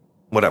 right?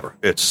 Whatever.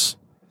 So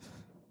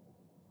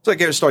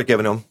I start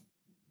giving him.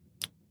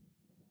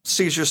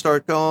 Seizures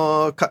start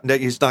going, cutting.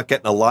 He's not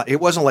getting a lot.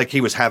 It wasn't like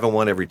he was having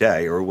one every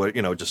day or what,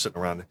 just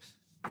sitting around.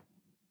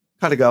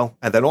 Kind of go,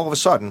 and then all of a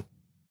sudden,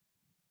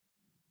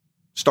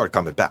 start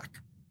coming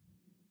back.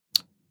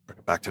 Bring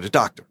it back to the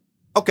doctor.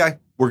 Okay,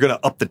 we're going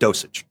to up the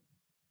dosage.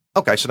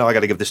 Okay, so now I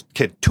got to give this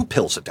kid 2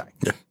 pills a day.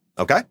 Yeah.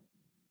 Okay,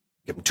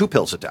 give him 2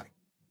 pills a day.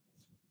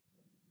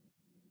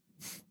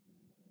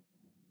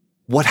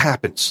 What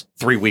happens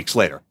 3 weeks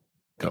later?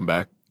 Come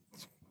back.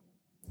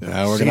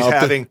 Now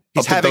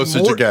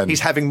he's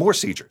having more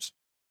seizures.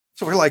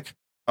 So we're like,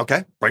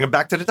 okay, bring him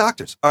back to the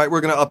doctors. All right,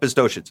 we're going to up his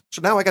dosage.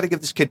 So now I got to give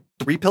this kid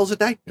 3 pills a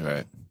day. All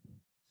right.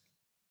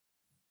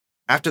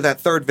 After that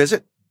 3rd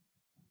visit,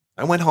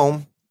 I went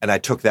home and I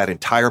took that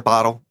entire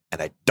bottle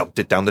and I dumped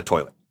it down the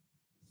toilet.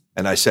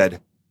 And I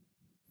said,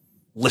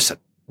 listen,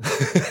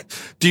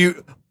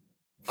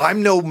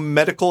 I'm no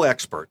medical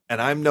expert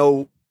and I'm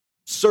no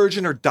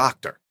surgeon or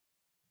doctor,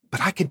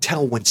 but I can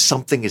tell when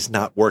something is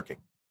not working.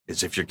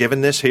 Is if you're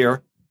giving this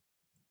here,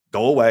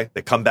 go away,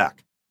 they come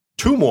back.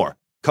 2 more,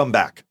 come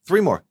back.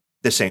 3 more,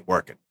 this ain't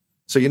working.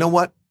 So you know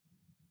what?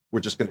 We're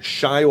just going to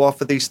shy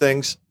off of these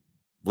things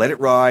let it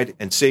ride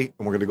and see,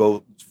 and we're going to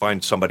go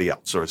find somebody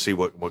else or see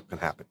what can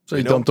happen. So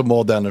you dumped them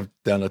all down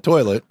the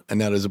toilet, and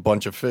now there's a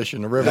bunch of fish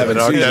in the river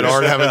that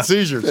aren't having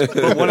seizures.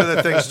 But one of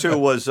the things too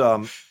was,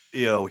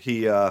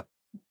 he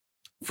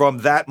from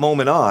that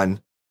moment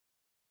on,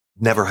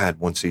 never had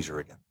one seizure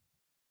again.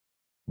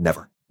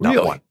 Never, not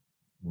really? one,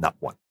 not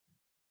one.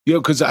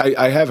 Because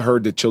I have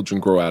heard that children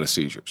grow out of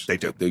seizures. They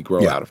do. They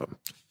grow out of them.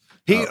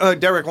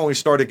 Derek only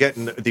started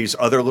getting these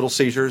other little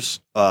seizures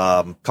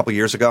a couple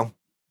years ago.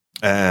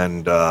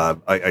 And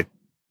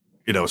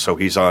so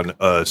he's on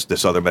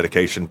this other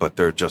medication, but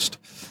they're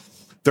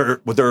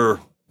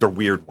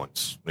weird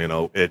ones,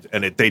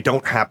 they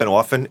don't happen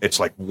often. It's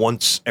like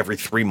once every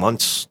 3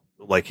 months,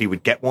 like he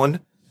would get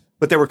one,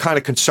 but they were kind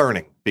of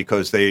concerning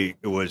because it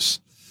was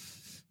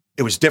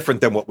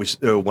different than what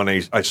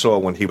I saw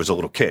when he was a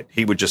little kid.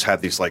 He would just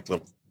have these like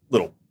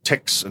little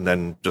ticks and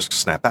then just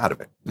snap out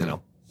of it,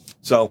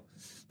 So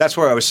that's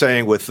where I was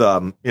saying with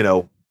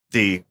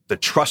the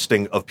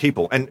trusting of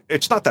people. And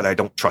it's not that I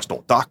don't trust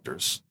all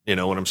doctors. You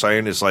know what I'm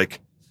saying? Is like,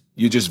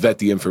 you just vet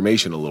the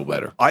information a little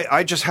better.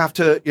 I just have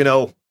to,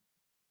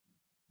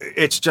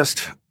 it's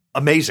just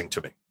amazing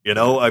to me.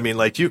 I mean,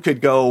 like you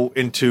could go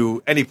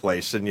into any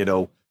place and,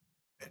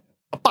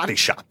 a body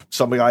shop.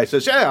 Some guy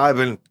says, yeah, I've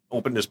been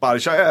opened this body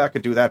shop. Yeah, I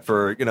could do that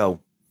for,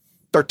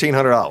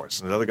 $1,300.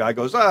 And another guy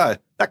goes, that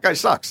guy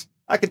sucks.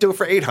 I could do it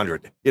for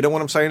 $800. You know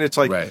what I'm saying? It's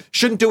like,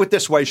 Shouldn't do it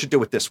this way. Should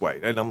do it this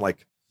way. And I'm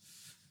like,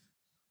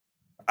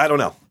 I don't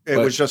know. It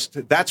was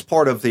just, that's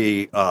part of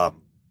the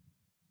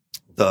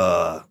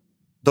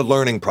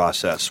learning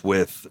process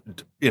with,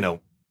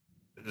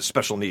 the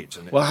special needs.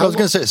 And I was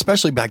going to say,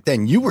 especially back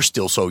then, you were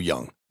still so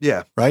young.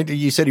 Yeah. Right?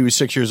 You said he was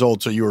 6 years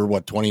old, so you were,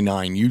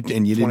 29? You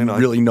didn't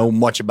really know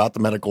much about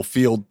the medical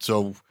field,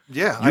 so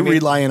you're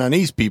relying on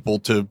these people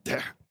to...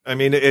 I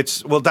mean,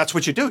 that's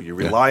what you do. You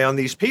rely on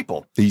these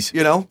people. These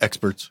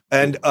experts.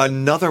 And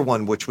another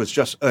one, which was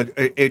just,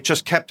 it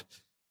just kept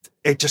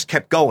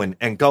going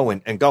and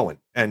going and going.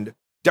 And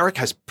Derek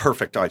has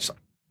perfect eyesight.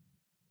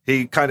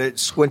 He kind of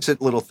squints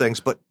at little things,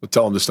 but we'll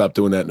tell him to stop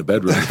doing that in the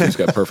bedroom. He's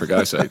got perfect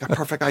eyesight.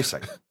 Perfect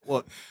eyesight.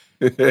 Well,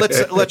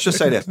 let's just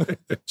say this.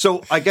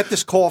 So I get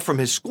this call from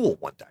his school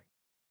one day,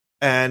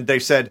 and they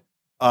said,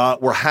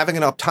 we're having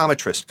an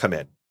optometrist come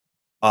in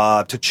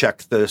to check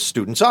the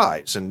student's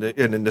eyes and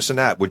this and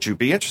that. Would you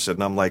be interested?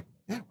 And I'm like,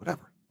 yeah,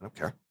 whatever. I don't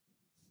care.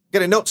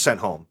 Get a note sent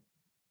home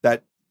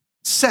that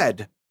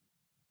said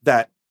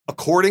that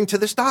according to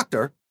this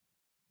doctor,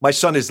 my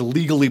son is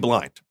legally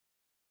blind.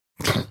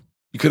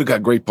 You could have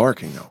got great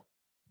parking, though.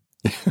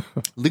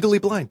 Legally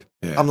blind.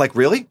 Yeah. I'm like,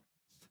 really?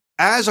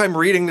 As I'm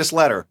reading this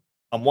letter,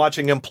 I'm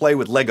watching him play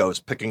with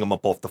Legos, picking them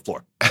up off the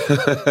floor.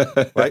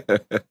 Right?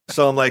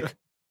 So I'm like,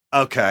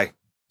 okay.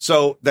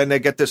 So then they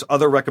get this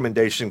other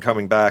recommendation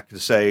coming back to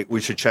say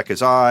we should check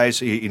his eyes.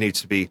 He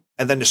needs to be.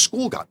 And then the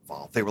school got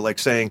involved. They were like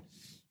saying,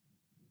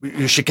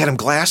 you should get him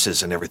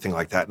glasses and everything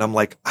like that. And I'm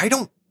like,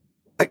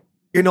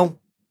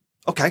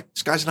 okay,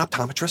 this guy's an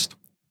optometrist,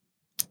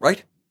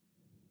 right?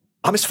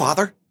 I'm his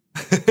father.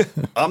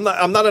 I'm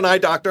not an eye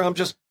doctor.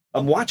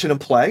 I'm watching him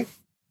play.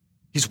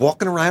 He's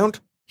walking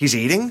around. He's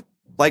eating.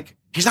 Like,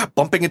 he's not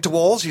bumping into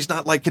walls. He's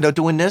not like,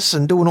 doing this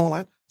and doing all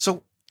that.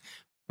 So,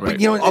 right.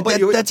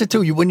 That's it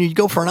too. When you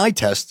go for an eye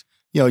test,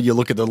 you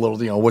look at the little,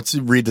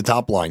 read the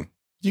top line.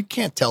 You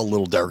can't tell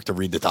little Derek to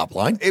read the top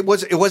line. It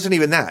wasn't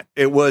even that.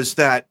 It was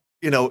that,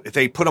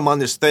 they put him on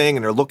this thing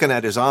and they're looking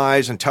at his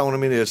eyes and telling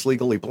him that it's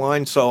legally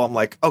blind. So I'm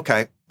like,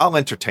 okay, I'll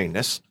entertain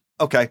this.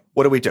 Okay,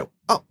 what do?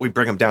 Oh, we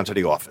bring him down to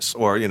the office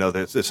or,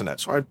 this and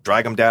that. So I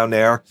drag him down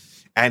there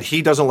and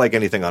he doesn't like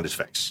anything on his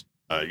face.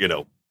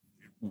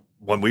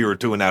 When we were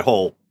doing that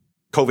whole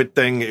COVID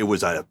thing, it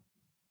was a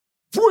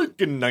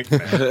freaking nightmare.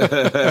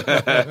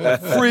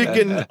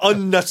 Freaking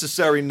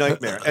unnecessary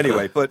nightmare.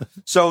 Anyway, but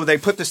so they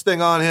put this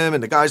thing on him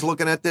and the guy's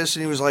looking at this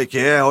and he was like,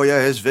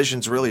 his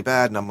vision's really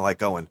bad. And I'm like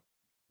going,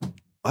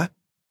 what?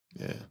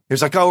 Yeah. He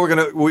was like, oh,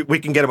 we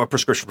can get him a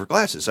prescription for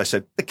glasses. I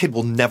said, the kid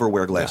will never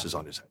wear glasses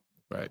on his head.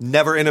 Right.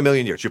 Never in a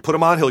million years. You put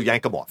him on, he'll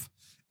yank them off.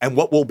 And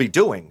what we'll be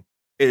doing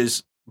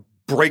is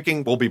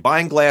we'll be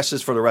buying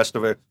glasses for the rest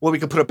of it. Well, we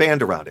can put a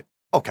band around it.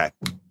 Okay.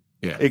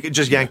 Yeah. You can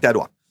just yank that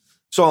off.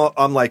 So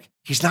I'm like,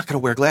 he's not going to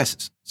wear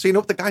glasses. So you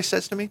know what the guy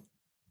says to me?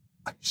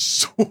 I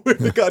swear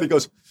to God, he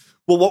goes,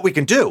 well, what we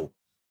can do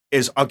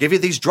is I'll give you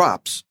these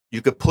drops.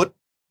 You could put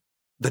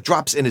the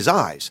drops in his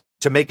eyes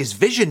to make his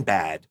vision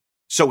bad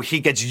so he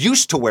gets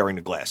used to wearing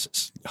the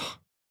glasses.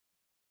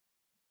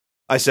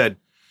 I said,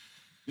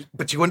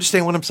 but you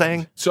understand what I'm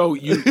saying? So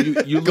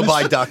you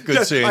goodbye, Doc.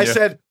 Good seeing you. I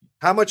said,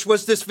 how much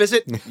was this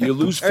visit? You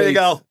lose faith. There you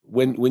go.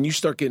 When you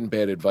start getting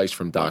bad advice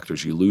from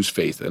doctors, you lose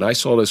faith. And I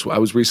saw this. I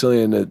was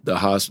recently in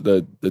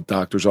the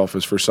doctor's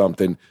office for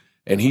something,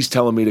 and he's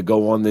telling me to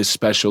go on this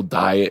special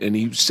diet, and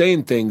he was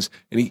saying things,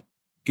 and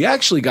he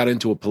actually got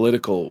into a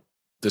political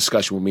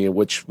discussion with me,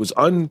 which was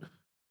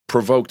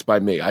unprovoked by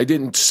me. I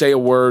didn't say a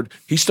word.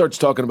 He starts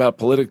talking about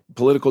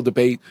political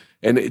debate,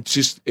 and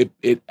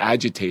it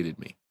agitated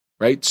me.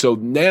 right? So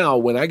now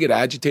when I get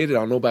agitated, I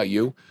don't know about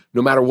you,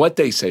 no matter what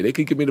they say, they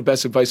could give me the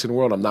best advice in the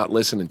world. I'm not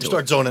listening to You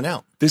start it. zoning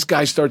out. This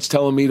guy starts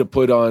telling me to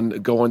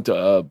go into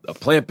a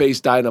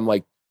plant-based diet. I'm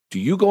like, are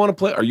you on a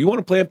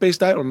plant-based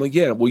diet? I'm like,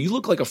 yeah. Well, you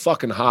look like a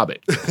fucking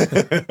hobbit.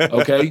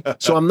 Okay?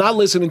 So I'm not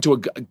listening to a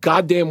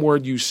goddamn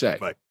word you say.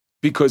 Right.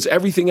 Because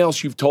everything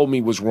else you've told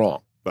me was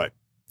wrong. Right.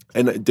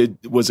 And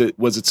was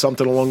it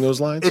something along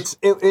those lines?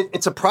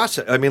 It's a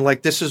process. I mean,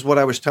 like, this is what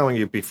I was telling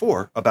you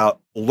before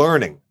about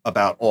learning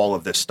about all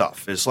of this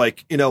stuff. Is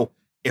like,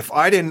 if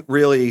I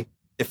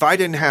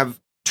didn't have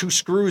 2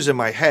 screws in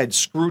my head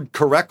screwed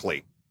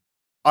correctly,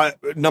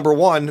 number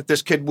one,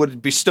 this kid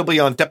would still be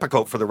on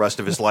Depakote for the rest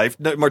of his life.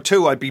 Number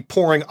 2, I'd be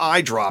pouring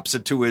eye drops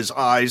into his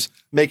eyes,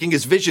 making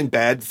his vision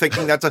bad,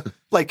 thinking that's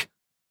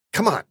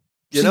come on.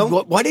 You know,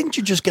 why didn't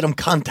you just get him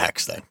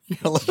contacts then?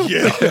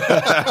 Yeah.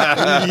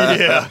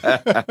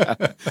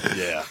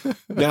 Yeah.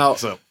 Now,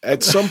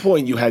 at some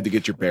point, you had to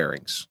get your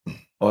bearings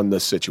on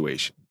the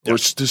situation, or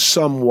to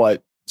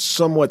somewhat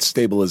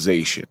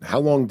stabilization. How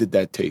long did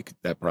that take?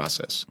 That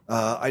process?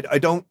 I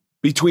don't.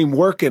 Between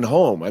work and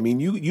home, I mean,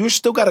 you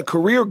still got a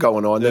career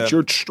going on that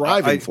you're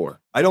striving for.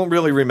 I don't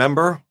really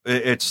remember.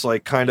 It's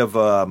like kind of.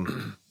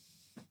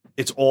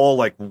 It's all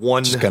like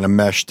one. Just kind of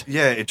meshed.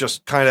 Yeah, it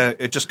just kind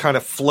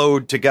of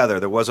flowed together.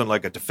 There wasn't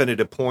like a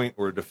definitive point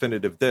or a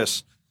definitive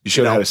this. You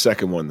should have had a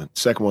second one. The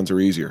second ones are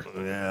easier.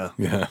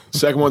 Yeah.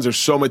 Second ones are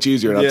so much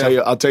easier. And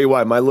I'll tell you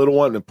why. My little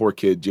one, the poor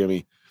kid,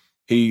 Jimmy,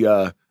 he,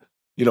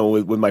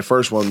 with my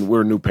first one,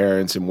 we're new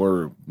parents and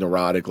we're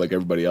neurotic like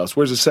everybody else.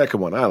 Where's the second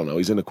one? I don't know.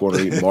 He's in the corner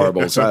eating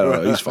marbles. I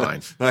don't know. He's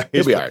fine.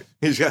 He'll be all right.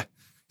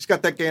 He's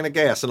got that can of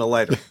gas and a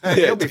lighter.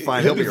 Hey, he'll be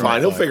fine. He'll be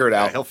fine. He'll figure it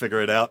out. Yeah, he'll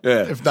figure it out.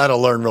 Yeah. If not,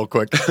 he'll learn real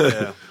quick.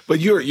 Yeah. But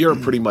you're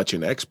pretty much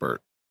an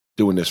expert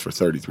doing this for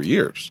 33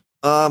 years.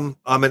 I'm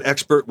an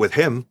expert with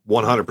him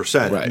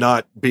 100%. Right.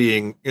 Not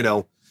being,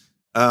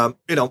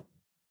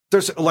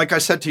 there's, like I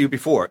said to you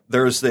before,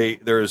 there's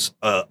a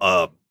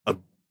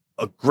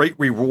great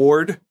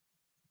reward.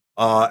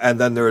 And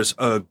then there's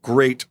a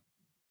great,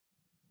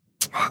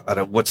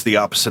 what's the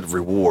opposite of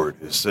reward?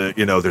 Is,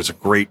 there's a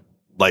great,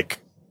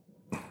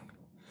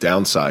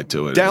 downside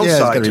to it.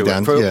 Downside to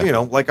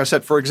it. Like I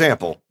said, for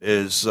example,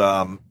 is,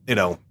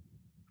 you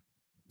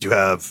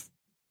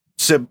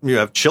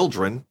have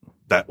children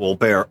that will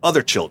bear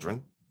other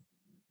children.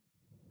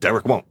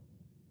 Derek won't.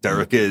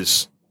 Derek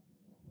it's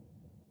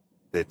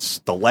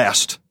the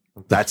last.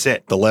 That's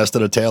it. The last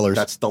of the Taylors.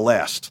 That's the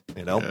last,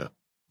 Yeah.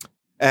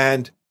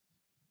 And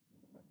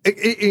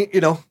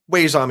it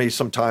weighs on me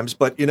sometimes,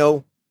 but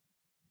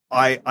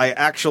I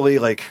actually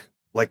like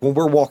when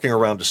we're walking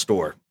around the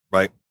store,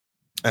 right?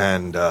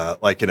 And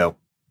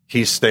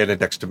he's standing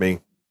next to me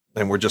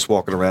and we're just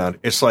walking around.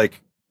 It's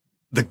like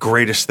the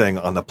greatest thing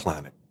on the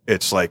planet.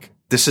 It's like,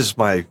 this is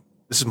my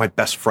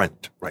best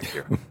friend right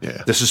here.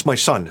 Yeah. This is my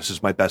son. This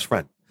is my best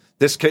friend.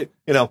 This kid,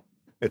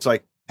 it's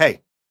like,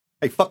 hey,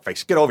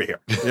 fuckface, get over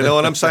here. You know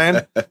what I'm saying?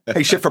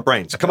 Hey, shit for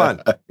brains. Come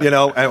on.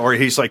 Or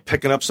he's like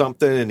picking up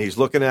something and he's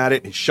looking at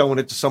it and he's showing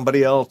it to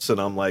somebody else. And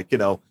I'm like,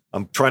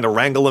 I'm trying to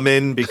wrangle him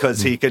in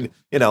because he can,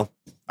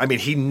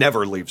 he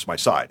never leaves my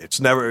side. It's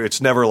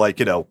never like,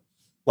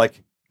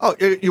 oh,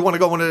 you want to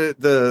go into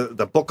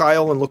the book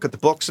aisle and look at the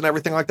books and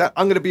everything like that?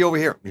 I'm going to be over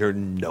here.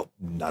 No,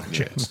 not a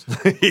chance.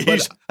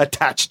 He's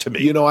attached to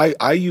me.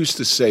 I used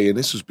to say, and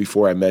this was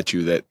before I met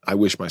you, that I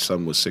wish my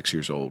son was 6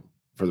 years old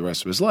for the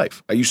rest of his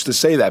life. I used to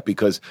say that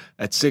because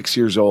at 6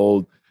 years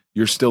old,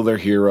 you're still their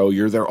hero,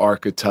 you're their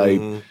archetype.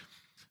 Mm-hmm.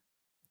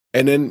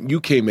 And then you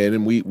came in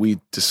and we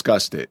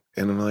discussed it.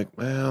 And I'm like,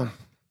 well,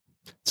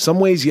 some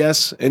ways,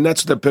 yes. And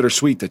that's the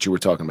bittersweet that you were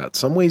talking about.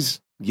 Some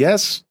ways,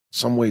 yes.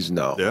 Some ways,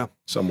 no. Yeah.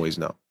 Some ways,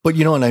 no. But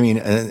you know what I mean?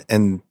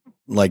 And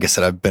like I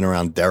said, I've been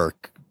around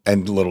Derek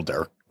and little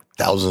Derek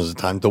thousands of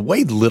times. The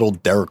way little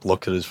Derek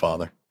looked at his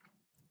father,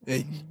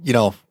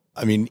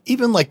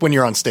 even like when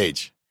you're on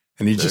stage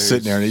and he's just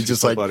sitting there and he's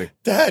just like, buddy.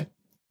 Dad.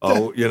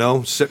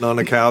 Oh, sitting on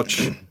the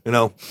couch,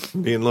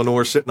 me and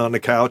Lenore sitting on the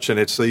couch and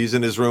he's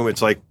in his room.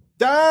 It's like,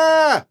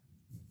 Dad,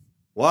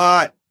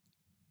 what?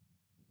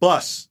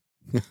 Bus.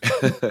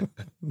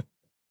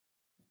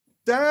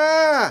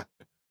 Dad,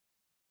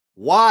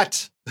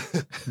 what?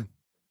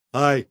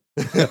 Hi.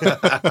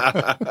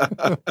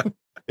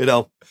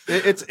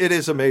 It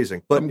is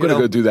amazing. But I'm going to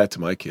go do that to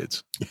my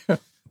kids.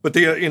 But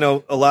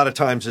a lot of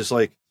times it's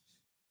like,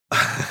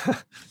 I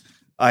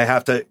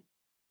have to,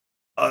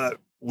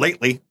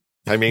 lately,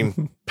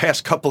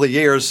 past couple of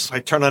years, I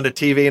turn on the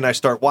TV and I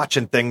start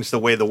watching things the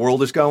way the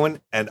world is going.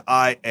 And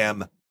I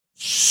am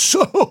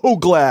so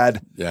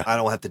glad I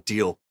don't have to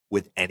deal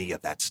with any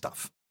of that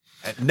stuff.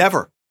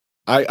 Never.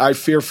 I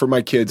fear for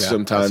my kids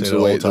sometimes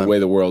the way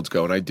the world's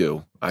going. I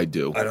do. I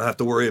don't have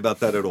to worry about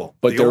that at all.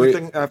 But the only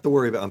thing I have to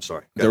worry about, I'm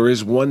sorry. There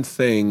is one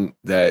thing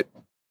that,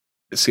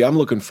 I'm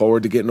looking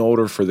forward to getting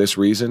older for this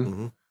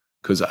reason,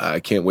 because I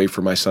can't wait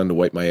for my son to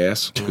wipe my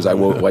ass, because I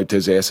won't wipe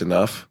his ass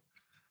enough.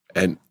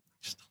 And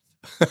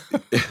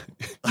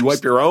you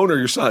wipe your own or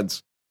your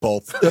son's?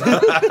 Both.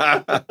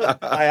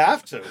 I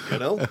have to, you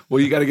know.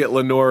 Well, you got to get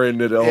Lenore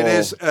into the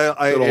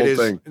whole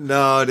thing.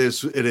 No, it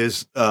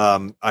is.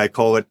 I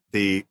call it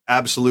the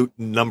absolute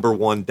number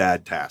one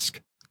dad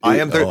task. I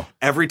am there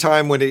every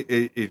time when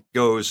it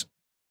goes.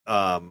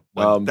 When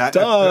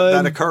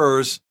that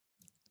occurs,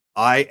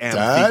 I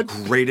am the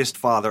greatest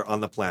father on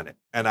the planet,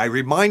 and I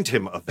remind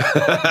him of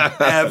that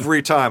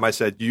every time. I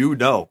said,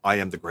 I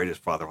am the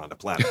greatest father on the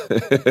planet,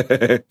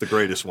 the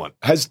greatest one.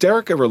 Has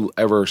Derek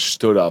ever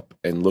stood up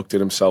and looked at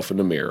himself in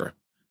the mirror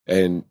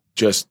and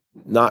just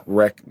not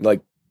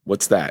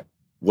what's that?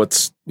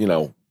 What's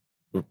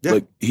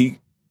like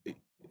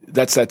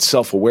that's that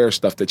self-aware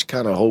stuff that you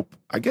kind of hope.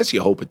 I guess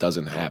you hope it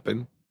doesn't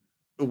happen.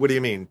 What do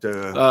you mean?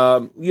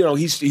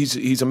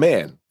 He's a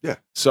man. Yeah.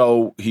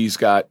 So he's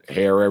got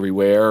hair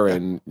everywhere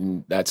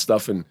and that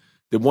stuff. And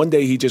then one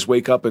day he just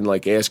wake up and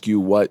like ask you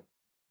what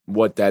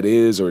that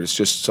is, or it's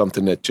just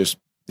something that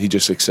he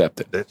just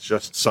accepted. It's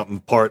just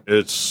something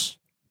it's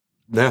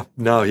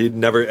no, he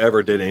never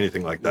ever did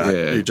anything like that.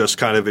 Yeah. He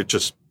just it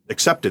just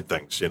accepted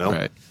things, you know?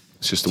 Right.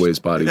 It's just the way his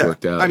body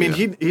worked out. I mean,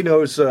 he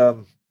knows,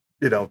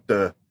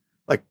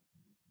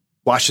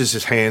 washes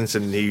his hands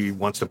and he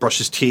wants to brush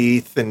his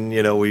teeth and,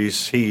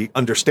 he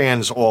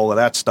understands all of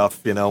that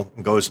stuff, and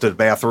goes to the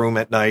bathroom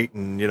at night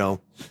and,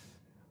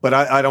 but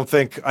I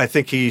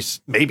think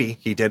maybe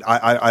he did.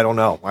 I don't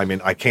know. I mean,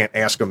 I can't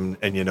ask him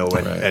and,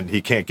 and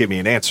he can't give me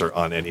an answer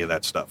on any of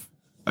that stuff.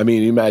 I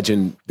mean,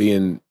 imagine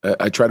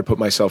I try to put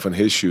myself in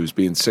his shoes,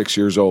 being 6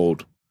 years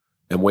old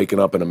and waking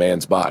up in a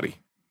man's body.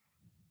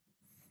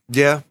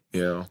 Yeah.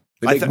 They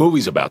make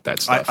movies about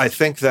that stuff. I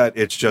think that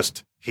it's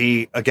just,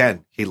 he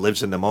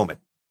lives in the moment.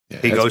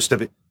 Yeah, he goes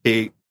to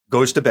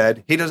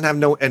bed. He doesn't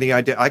have any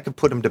idea. I could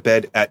put him to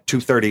bed at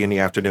 2:30 in the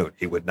afternoon.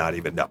 He would not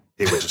even know.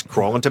 He would just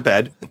crawl into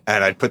bed,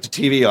 and I'd put the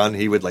TV on.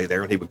 He would lay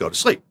there, and he would go to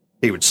sleep.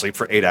 He would sleep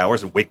for 8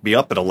 hours and wake me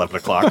up at 11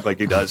 o'clock like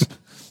he does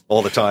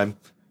all the time.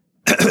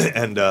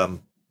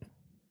 And,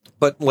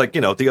 but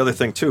the other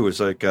thing too is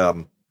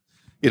the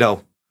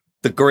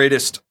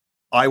greatest,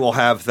 I will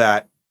have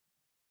that,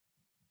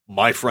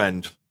 my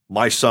friend,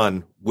 my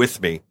son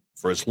with me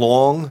for as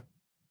long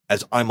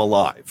as I'm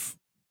alive.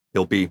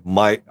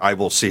 I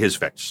will see his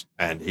face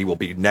and he will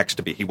be next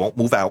to me. He won't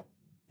move out.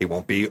 He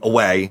won't be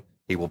away.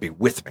 He will be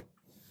with me,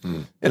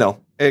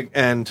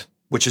 and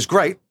which is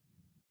great.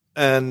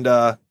 And,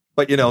 but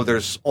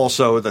there's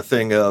also the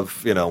thing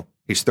of,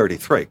 he's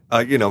 33.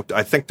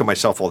 I think to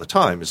myself all the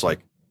time is like,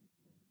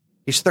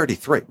 he's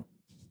 33.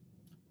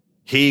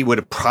 I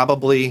would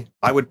probably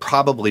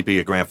be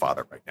a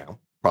grandfather right now.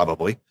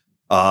 Probably.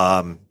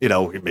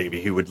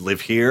 Maybe he would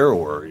live here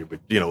or he would,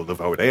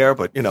 live over there,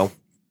 but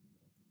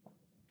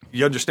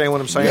you understand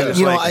what I'm saying? Yeah. It's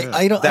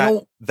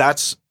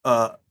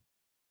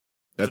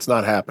that's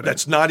not happening.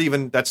 That's not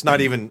even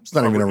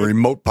a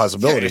remote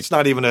possibility. Yeah, it's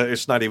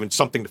not even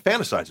something to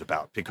fantasize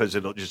about because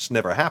it'll just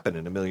never happen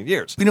in a million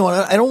years. I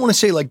don't want to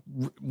say like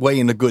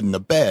weighing the good and the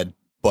bad,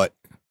 but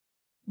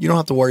you don't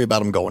have to worry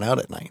about him going out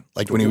at night.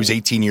 Like when he was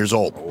 18 years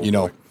old,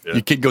 your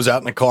kid goes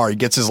out in the car, he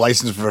gets his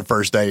license for the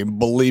first day.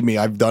 Believe me,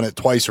 I've done it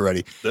twice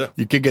already. Yeah.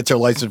 Your kid gets their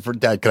license for,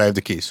 Dad, can I have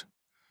the keys?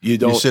 You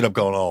sit up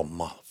going,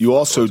 oh, you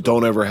also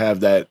don't ever have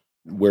that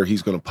where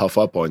he's going to puff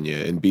up on you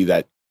and be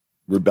that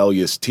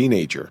rebellious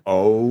teenager.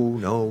 Oh,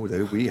 no,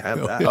 we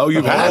have that. Oh,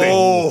 you've had it.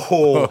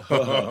 Oh,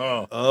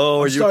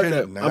 I'm starting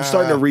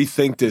to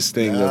rethink this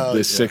thing of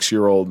this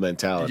 6-year-old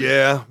mentality.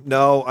 Yeah,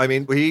 no, I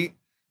mean,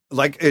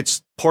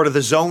 it's part of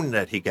the zone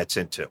that he gets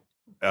into.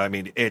 I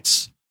mean,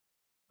 it's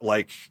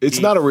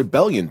not a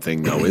rebellion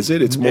thing, though, is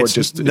it? It's more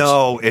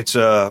it's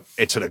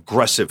an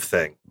aggressive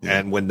thing. Yeah.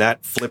 And when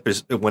that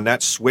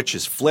switch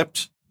is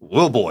flipped,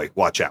 oh boy,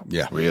 watch out.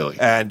 Yeah, really.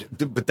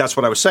 But that's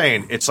what I was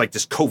saying. It's like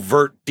this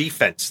covert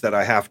defense that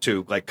I have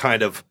to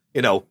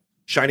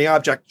shiny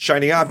object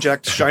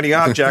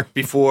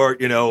before,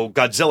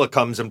 Godzilla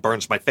comes and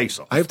burns my face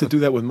off. I have to do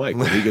that with Mike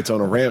when he gets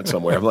on a rant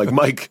somewhere. I'm like,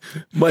 Mike,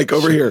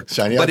 over here.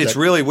 Shiny but object. It's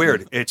really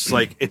weird. It's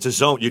like, it's a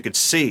zone. You could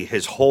see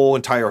his whole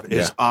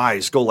his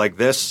eyes go like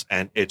this.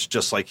 And it's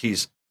just like,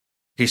 he's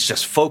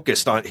just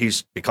focused on,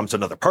 becomes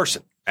another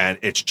person. And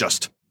it's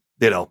just,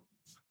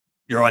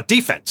 you're on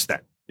defense then,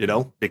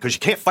 because you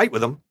can't fight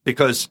with him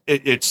because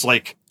it's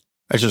like.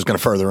 That's just going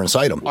to further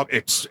incite him.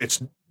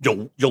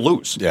 You'll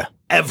lose. Yeah.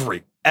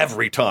 Every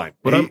time.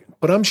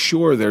 But I'm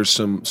sure there's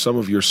some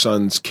of your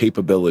son's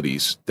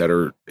capabilities that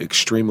are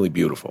extremely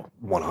beautiful.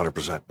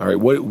 100%. All right.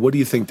 What do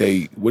you think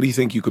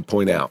you could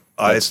point out?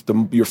 That's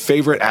your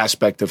favorite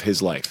aspect of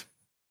his life.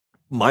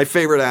 My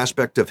favorite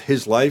aspect of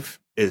his life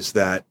is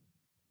that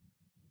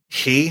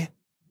he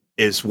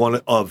is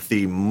one of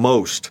the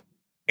most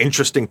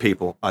interesting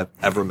people I've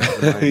ever met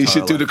in my entire You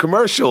should do the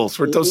commercials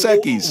for Dos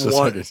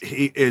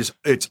Equis.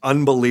 It's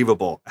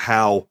unbelievable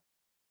how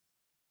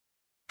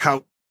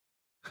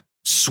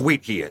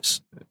sweet he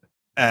is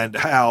and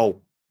how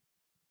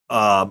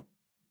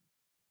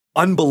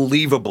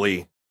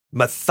unbelievably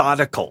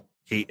methodical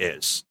he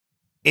is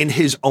in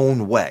his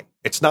own way.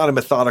 It's not a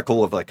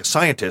methodical of like a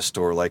scientist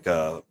or like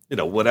a,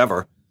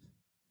 whatever,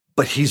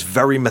 but he's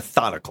very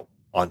methodical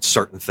on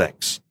certain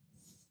things.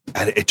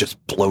 And it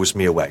just blows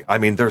me away. I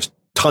mean, there's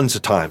tons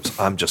of times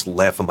I'm just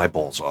laughing my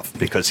balls off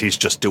because he's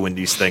just doing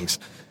these things,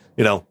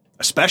 you know,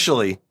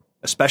 especially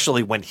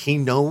when he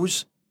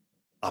knows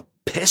I'm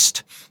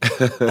pissed.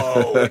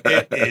 Oh,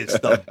 it is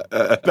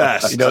the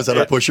best. He knows how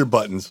to push your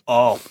buttons.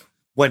 Oh,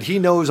 when he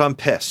knows I'm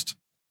pissed,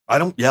 I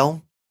don't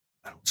yell.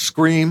 I don't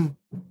scream.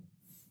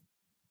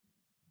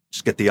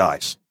 Just get the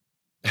eyes.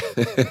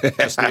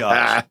 Just the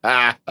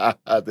eyes.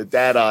 The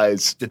dad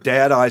eyes. The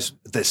dad eyes.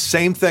 The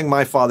same thing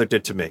my father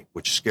did to me,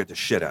 which scared the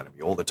shit out of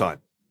me all the time.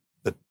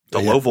 The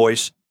low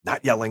voice,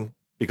 not yelling,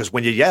 because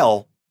when you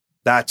yell,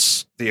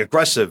 that's the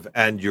aggressive,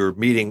 and you're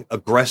meeting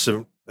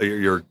aggressive.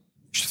 You're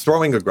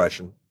throwing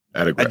aggression,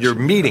 and you're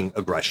meeting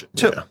aggression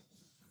too. Yeah.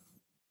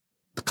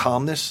 The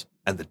calmness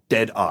and the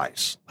dead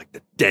eyes, like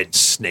the dead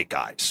snake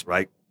eyes,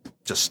 right?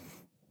 Just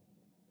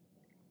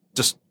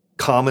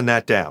calming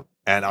that down,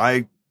 and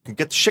I can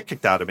get the shit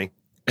kicked out of me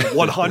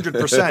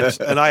 100%.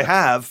 And I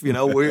have, you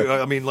know,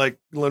 like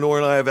Lenore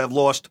and I have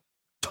lost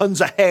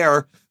tons of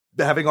hair,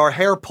 having our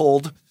hair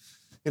pulled,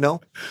 you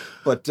know,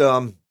 but,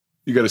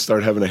 you got to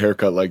start having a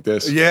haircut like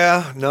this.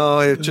 Yeah, no,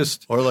 it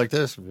just, or like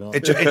this. You know.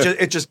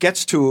 it just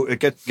gets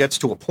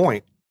to a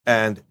point,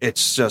 and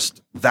it's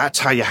just, that's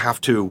how you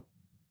have to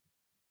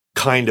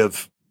kind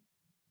of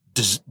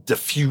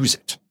diffuse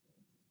it.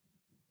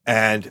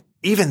 And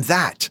even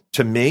that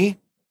to me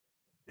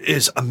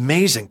is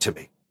amazing to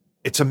me.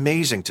 It's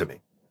amazing to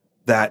me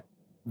that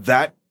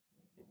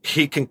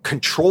he can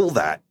control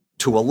that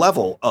to a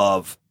level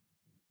of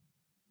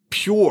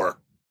pure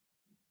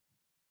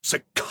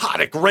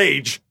psychotic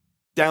rage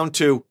down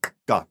to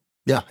gone.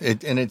 Yeah,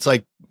 and it's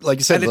like you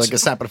said, like a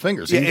snap of the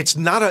fingers. Yeah, it's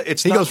not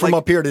he goes from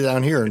up here to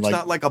down here, and it's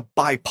not like a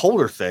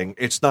bipolar thing.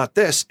 It's not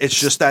this. It's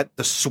just that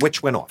the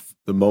switch went off.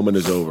 The moment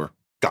is over.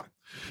 Gone.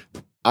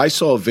 I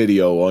saw a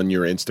video on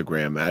your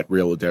Instagram at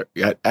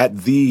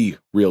the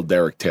real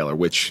Derek Taylor,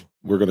 which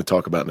we're going to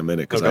talk about in a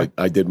minute because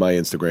I did my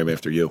Instagram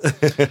after you.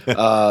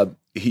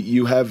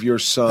 You have your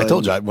son. I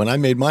told you when I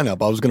made mine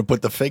up, I was going to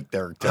put the fake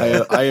Derek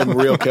Taylor. I am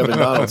real Kevin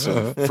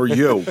Donaldson for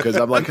you because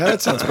I'm like,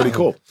 that sounds pretty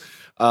cool.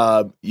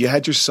 You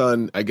had your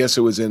son, I guess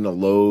it was in a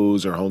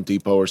Lowe's or Home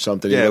Depot or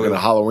something. Yeah, looking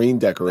at Halloween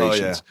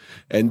decorations. Oh,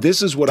 yeah. And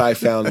this is what I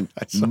found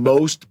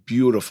most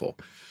beautiful.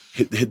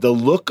 The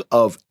look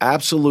of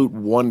absolute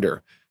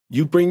wonder.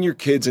 You bring your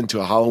kids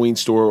into a Halloween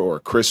store or a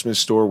Christmas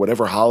store,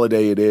 whatever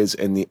holiday it is,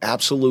 and the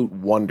absolute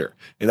wonder.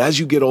 And as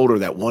you get older,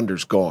 that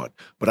wonder's gone.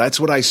 But that's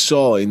what I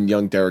saw in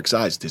young Derek's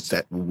eyes. It's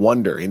that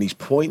wonder. And he's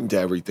pointing to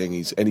everything.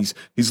 He's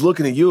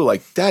looking at you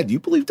like, Dad, you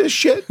believe this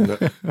shit?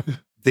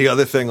 The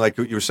other thing, like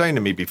you were saying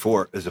to me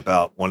before, is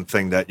about one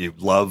thing that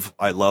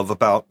I love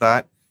about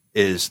that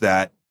is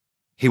that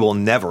he will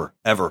never,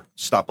 ever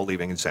stop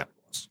believing in Santa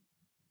Claus.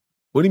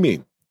 What do you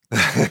mean?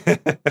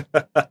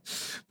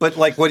 But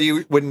like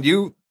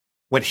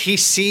when he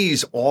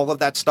sees all of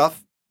that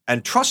stuff,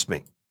 and trust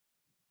me,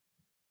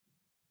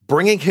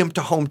 bringing him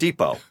to Home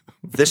Depot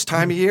this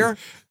time of year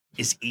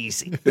is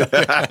easy.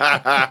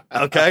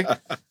 Okay?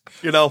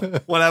 You know,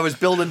 when I was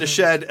building the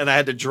shed and I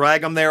had to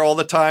drag him there all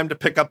the time to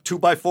pick up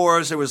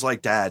 2x4s, it was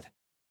like, Dad,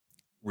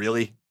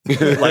 really?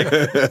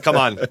 Like, come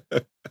on.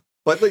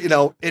 But, you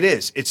know,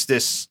 it's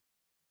this,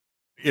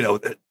 you know,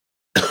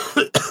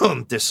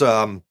 this,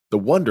 the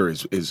wonder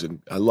is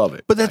I love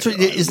it. But that's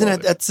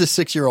that's the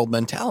 6-year-old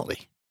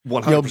mentality.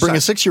 100%. You know, bring a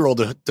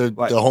 6-year-old to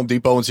Home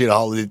Depot and see the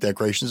holiday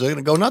decorations. They're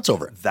going to go nuts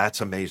over it.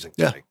 That's amazing.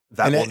 Yeah. You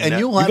got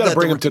to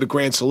bring them to the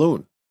Grand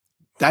Saloon.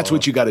 That's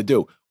what you got to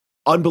do.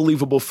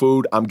 Unbelievable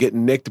food. I'm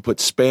getting Nick to put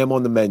Spam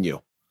on the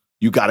menu.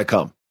 You got to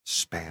come.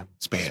 Spam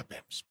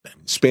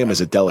is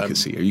a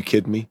delicacy. Are you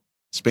kidding me?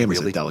 Spam is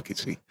a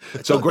delicacy.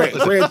 So I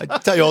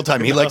tell you all the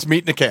time, he likes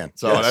meat in a can.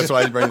 So that's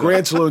why I bring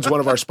Grand Saloon's one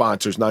of our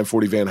sponsors,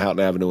 940 Van Houten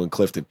Avenue in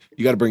Clifton.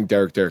 You got to bring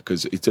Derek there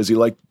because does he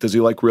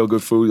like real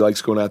good food? He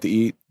likes going out to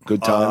eat,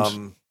 good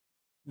times.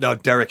 No,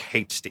 Derek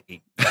hates to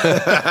eat.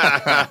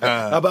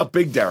 How about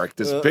Big Derek?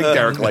 Does Big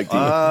Derek like to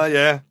eat?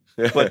 Yeah.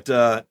 But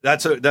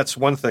that's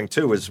one thing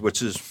too,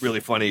 which is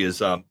really funny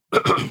is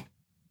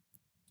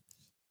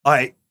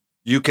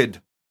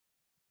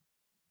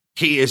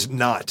he is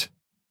not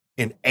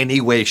in any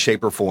way,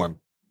 shape, or form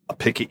a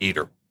picky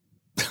eater.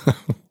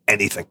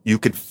 Anything. You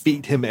could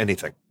feed him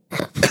anything.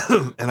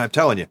 And I'm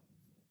telling you,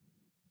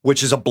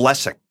 which is a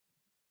blessing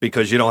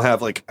because you don't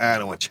have like, I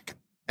don't want chicken.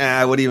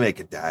 What are you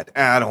making, Dad?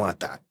 I don't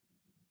want that.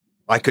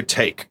 I'm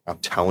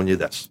telling you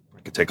this, I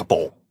could take a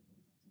bowl,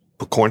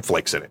 put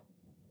cornflakes in it,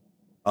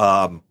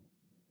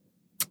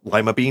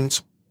 lima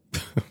beans,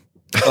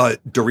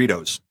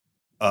 Doritos,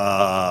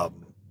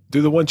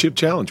 do the one chip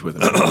challenge with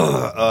him.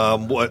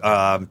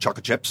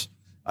 Chocolate chips.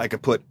 I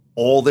could put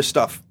all this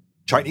stuff,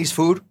 Chinese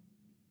food,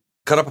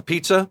 cut up a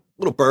pizza,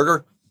 little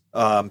burger,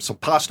 some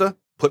pasta,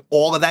 put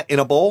all of that in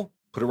a bowl,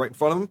 put it right in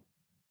front of him.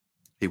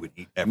 He would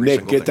eat every Nick,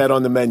 single get thing. that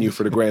on the menu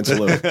for the Grand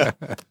Saloon.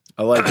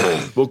 I like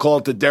it. We'll call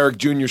it the Derek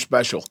Jr.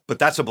 Special. But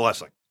that's a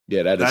blessing.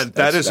 Yeah,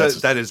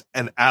 that is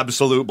an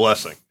absolute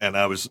blessing. And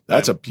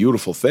that's a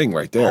beautiful thing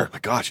right there. Oh my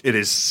gosh, it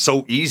is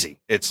so easy.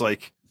 It's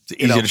like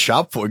It's easy to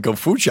shop for. Go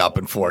food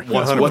shopping for.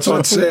 100%. What's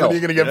on sale? What are you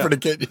going to get for the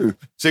kid?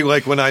 See,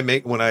 like when I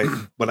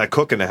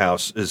cook in the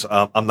house, is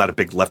I'm not a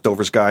big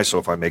leftovers guy. So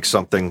if I make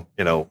something,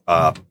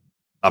 I'm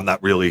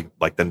not really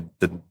like the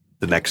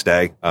next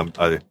day.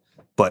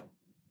 But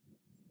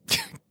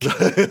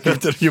Give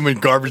it to human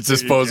garbage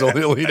disposal. Yeah.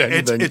 He'll eat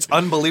anything. It's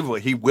unbelievable.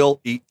 He will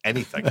eat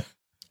anything.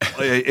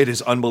 It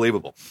is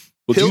unbelievable.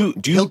 Well,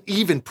 He'll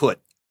even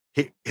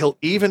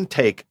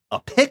take a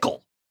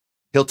pickle.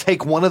 He'll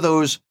take one of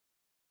those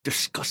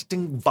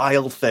disgusting,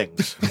 vile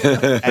things,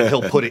 and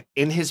he'll put it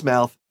in his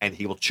mouth, and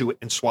he will chew it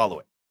and swallow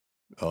it.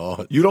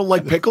 Oh, you don't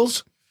like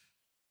pickles?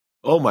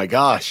 Oh my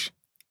gosh!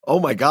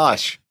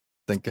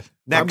 think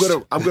Next.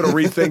 I'm gonna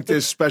rethink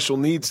this special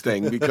needs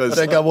thing because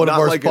I got one of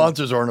not our liking-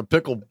 sponsors are in a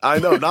pickle. I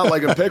know, not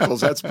liking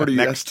pickles. That's pretty.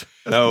 Next.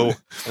 No, I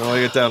don't want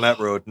to get down that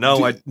road.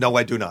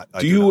 I do not.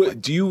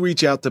 Do you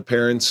reach out to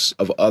parents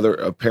of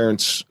other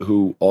parents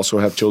who also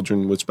have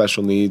children with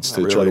special needs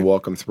to Not try to really.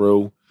 walk them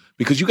through?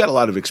 Because you got a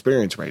lot of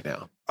experience right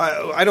now.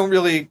 I don't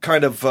really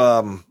kind of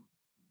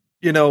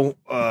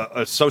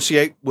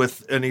associate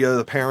with any of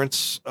the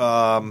parents.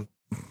 Probably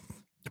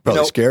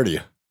No. scared of you.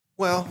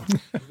 Well,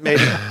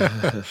 maybe.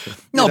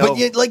 No, You know,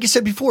 but like you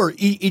said before,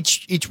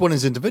 each one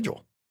is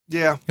individual.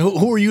 yeah.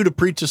 Who are you to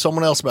preach to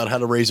someone else about how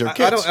to raise their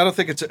kids? I don't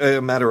think it's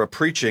a matter of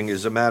preaching.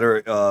 It's a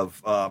matter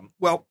of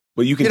Well,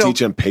 you can teach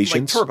them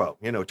patience. Like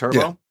Turbo, Turbo.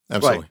 Yeah,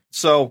 absolutely. Right.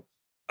 So,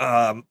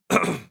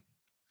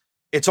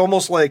 it's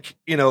almost like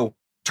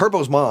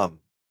Turbo's mom.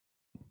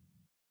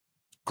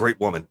 Great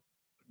woman.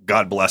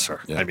 God bless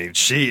her. Yeah. I mean,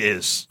 she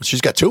is She's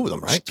got two of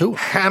them, right? Two.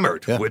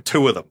 hammered Yeah. with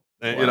two of them.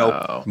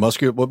 Wow.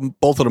 Muscular,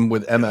 both of them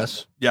with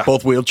MS. Yeah.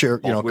 Both wheelchair,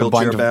 Wheelchair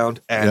combined. bound,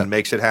 and yeah.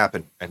 makes it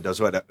happen, and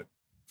does what?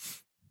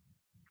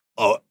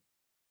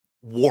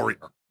 Warrior.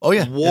 Oh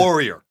yeah,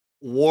 yeah.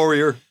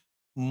 Warrior.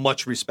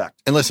 Much respect.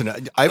 And listen,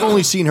 I've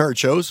only seen her at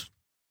shows.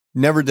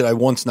 Never did I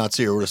once not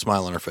see her with a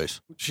smile on her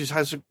face. She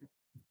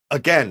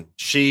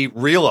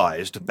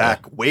realized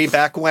way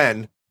back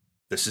when,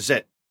 this is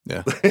it.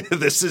 Yeah.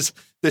 this is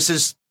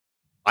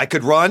I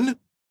could run,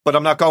 but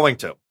I'm not going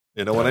to.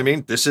 You know what I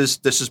mean? This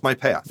is my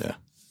path. Yeah.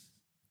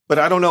 But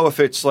I don't know if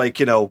it's like,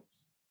 with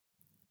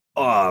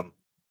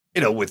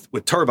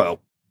Turbo,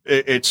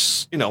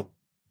 it's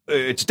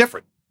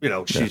different.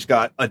 She's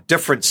got a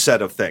different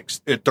set of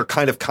things. They're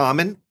kind of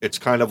common. It's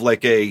kind of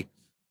like a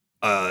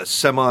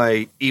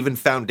semi-even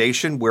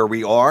foundation where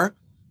we are,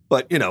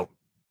 but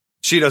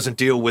she doesn't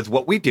deal with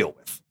what we deal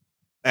with,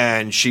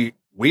 and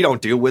we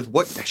don't deal with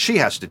what she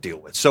has to deal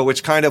with. So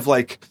it's kind of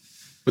like.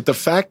 But the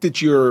fact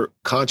that you're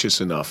conscious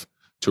enough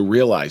to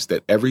realize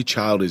that every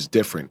child is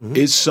different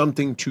is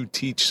something to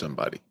teach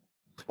somebody.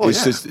 Well,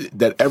 It's just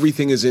that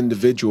everything is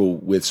individual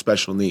with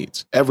special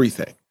needs.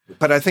 Everything.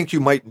 But I think you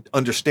might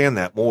understand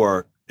that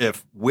more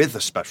if with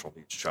a special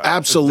needs child.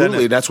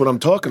 Absolutely. That's what I'm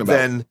talking about.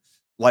 Then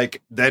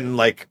like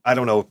I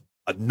don't know,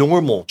 a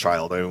normal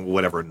child, I mean,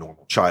 whatever a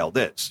normal child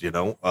is,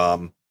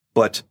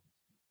 But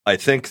I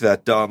think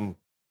that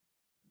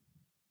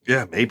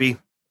maybe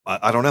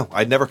I don't know.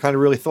 I never kind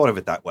of really thought of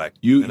it that way.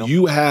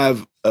 You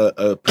have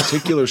a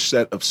particular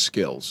set of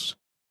skills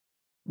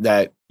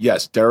that,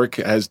 yes, Derek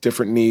has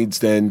different needs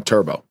than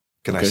Turbo.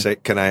 Can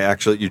I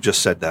actually, you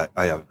just said that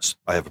I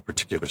have a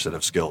particular set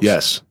of skills.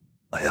 Yes.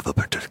 I have a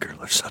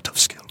particular set of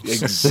skills.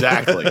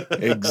 Exactly.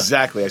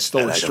 Exactly. I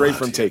stole it straight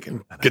from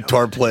Taken.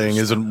 Guitar playing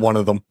isn't one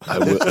of them. I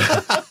will.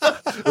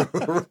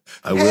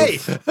 I will. Hey,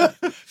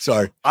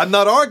 Sorry. I'm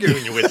not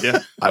arguing with you.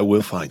 I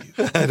will find you.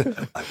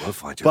 I will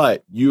find you.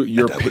 But your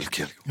I will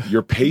kill you.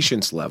 your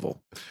patience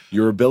level,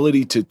 your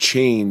ability to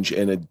change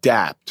and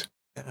adapt,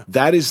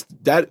 because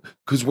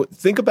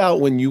think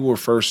about when you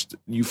first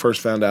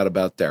found out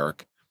about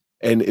Derek,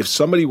 and if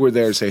somebody were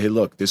there to say, "Hey,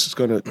 look, this is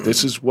gonna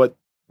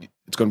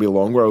be a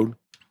long road.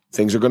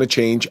 Things are going to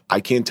change.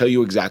 I can't tell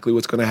you exactly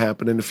what's going to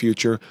happen in the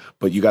future,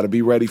 but you got to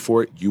be ready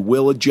for it. You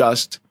will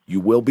adjust. You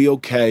will be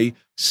okay.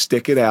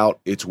 Stick it out.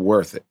 It's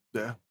worth it."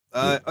 Yeah.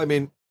 I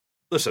mean,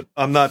 listen,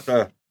 I'm not.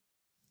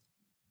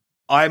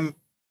 I'm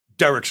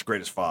Derek's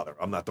greatest father.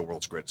 I'm not the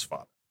world's greatest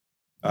father.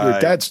 You're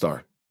a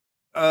Dadstar.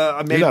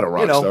 You're not a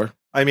rock star.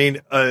 I mean,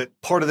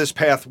 part of this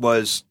path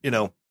was,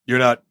 you're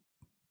not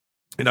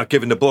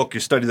given the book. You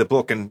study the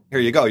book, and here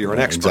you go. You're an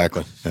expert.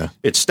 Exactly. Yeah.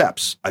 It's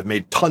steps. I've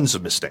made tons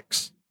of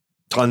mistakes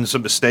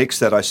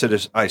that I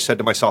said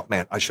to myself,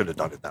 man, I should have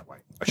done it that way.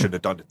 I should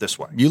have done it this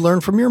way. You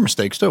learn from your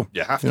mistakes too.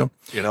 You have to,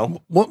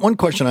 One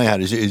question I had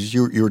is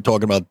you were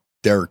talking about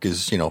Derek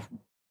is,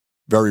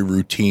 very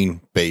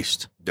routine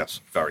based.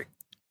 Yes, very.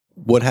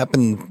 What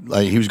happened?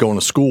 Like, he was going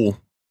to school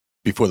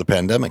before the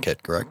pandemic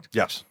hit, correct?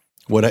 Yes.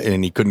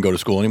 And he couldn't go to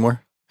school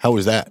anymore? How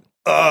was that?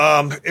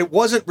 It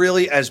wasn't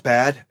really as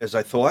bad as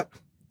I thought.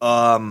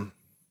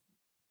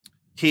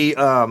 He,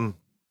 to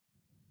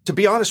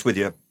be honest with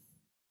you,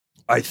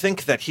 I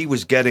think that he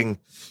was going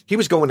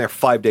there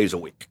 5 days a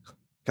week.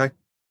 Okay.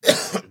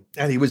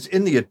 And he was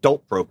in the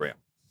adult program.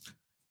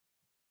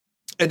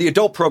 In the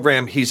adult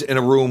program, he's in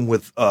a room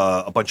with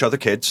a bunch of other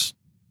kids,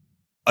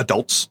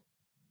 adults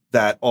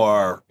that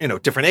are,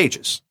 different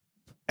ages.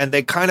 And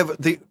they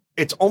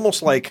it's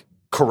almost like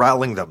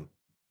corralling them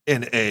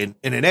in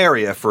an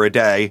area for a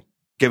day,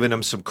 giving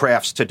them some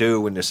crafts to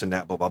do and this and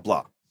that, blah, blah,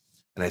 blah.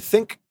 And I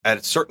think at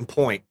a certain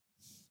point,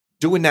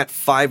 doing that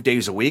 5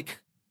 days a week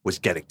was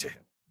getting to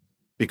him,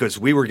 because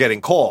we were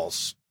getting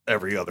calls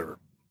every other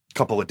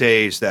couple of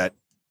days that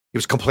he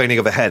was complaining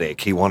of a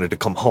headache. He wanted to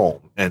come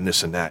home and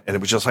this and that. And it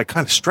was just like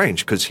kind of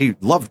strange, because he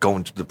loved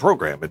going to the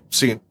program and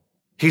seeing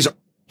he's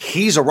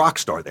a rock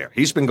star there.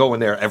 He's been going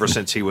there ever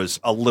since he was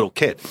a little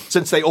kid,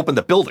 since they opened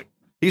the building.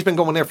 He's been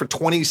going there for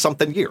 20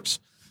 something years.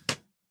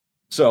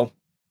 So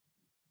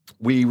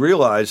we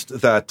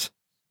realized that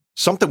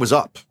something was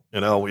up.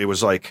 It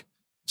was like,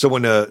 so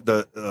when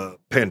the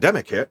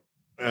pandemic hit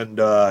and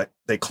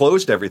they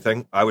closed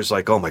everything, I was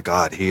like, oh my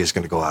God, he is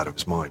going to go out of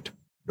his mind.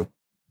 Nope.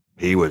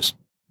 He was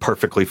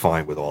perfectly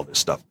fine with all this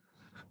stuff.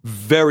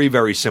 Very,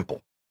 very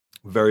simple.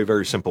 Very,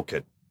 very simple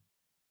kid.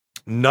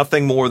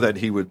 Nothing more that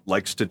he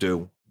likes to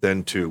do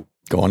than to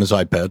go on his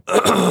iPad,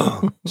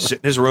 sit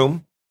in his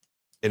room,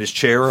 in his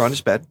chair or on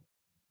his bed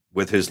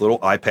with his little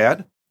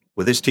iPad,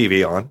 with his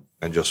TV on,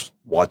 and just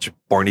watch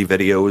Barney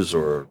videos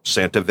or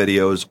Santa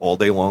videos all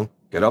day long.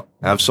 Get up,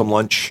 have some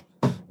lunch,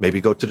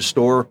 maybe go to the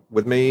store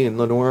with me and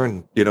Lenore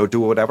and, do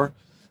whatever.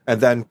 And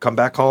then come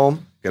back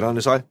home, get on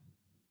his iPad.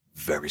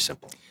 Very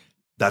simple.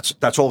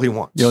 That's all he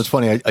wants. It's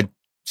funny. I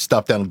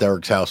stopped down at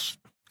Derek's house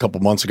a couple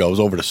months ago. It was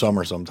over the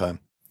summer sometime.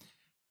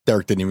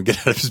 Derek didn't even get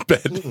out of his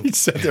bed. He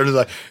sat there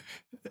and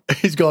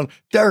he's going,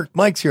 Derek,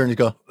 Mike's here. And he's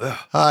going,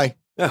 hi.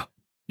 Yeah.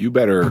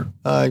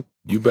 Hi.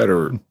 You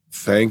better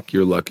thank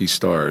your lucky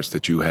stars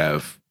that you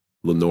have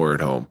Lenore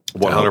at home to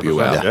 100%, help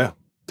you out. Yeah.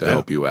 To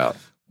help you out.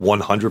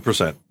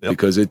 100%. Yep.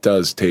 Because it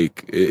does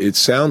take, it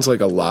sounds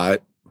like a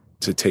lot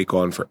to take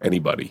on for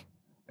anybody.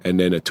 And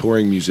then a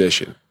touring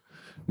musician.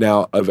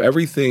 Now, of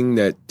everything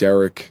that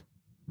Derek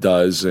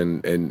does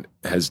and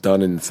has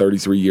done in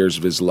 33 years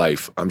of his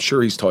life, I'm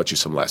sure he's taught you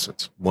some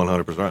lessons.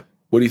 100%.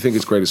 What do you think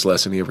his greatest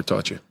lesson he ever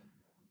taught you?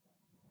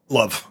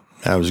 Love.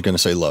 I was going to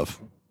say love.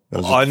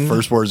 That was the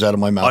first words out of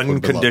my mouth.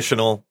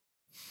 Unconditional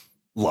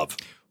love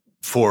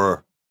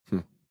for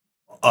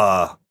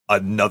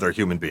another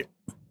human being.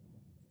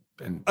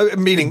 And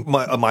meaning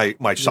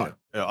my son,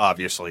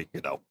 obviously,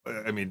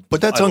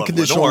 but that's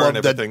unconditional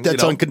love.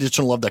 That's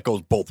unconditional love that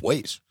goes both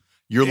ways.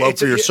 Your love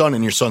for your son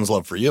and your son's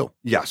love for you.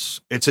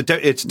 Yes, it's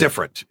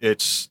different.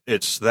 It's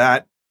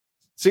that.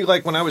 See,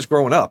 like when I was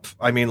growing up,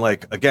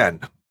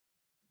 again,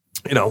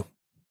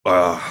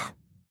 I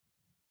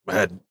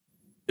had,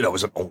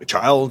 was an only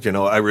child.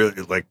 I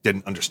really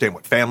didn't understand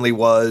what family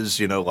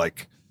was.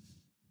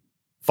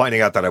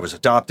 Finding out that I was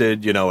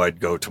adopted, I'd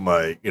go to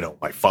my,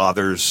 my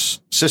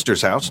father's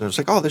sister's house, and it was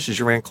like, oh, this is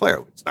your Aunt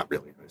Claire. It's not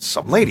really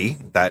some lady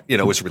that,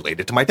 is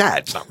related to my dad.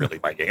 It's not really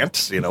my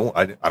aunt. I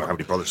don't have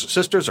any brothers or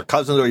sisters or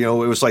cousins, or,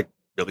 it was like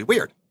really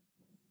weird.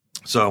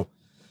 So,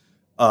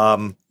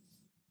 and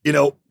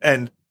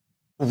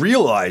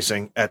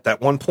realizing at that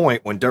one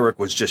point when Derek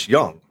was just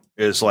young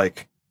is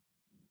like,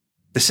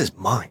 this is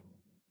mine.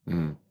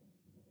 Mm.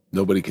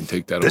 Nobody can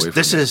take that away from me.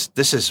 This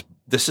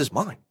is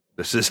mine.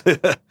 This is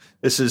mine.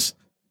 This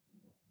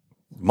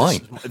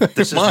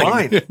is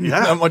mine. Yeah.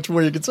 Not much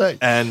more you could say.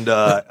 And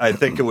I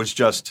think it was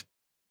just,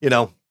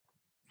 Well,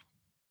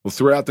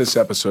 throughout this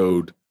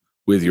episode,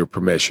 with your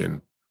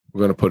permission, we're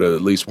going to put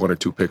at least one or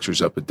two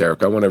pictures up of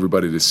Derek. I want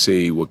everybody to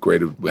see how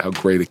great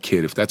a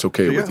kid, if that's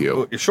okay with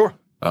you. Sure.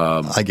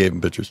 I gave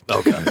him pictures.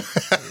 Okay.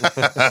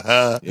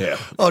 Yeah.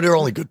 Oh, they're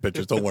only good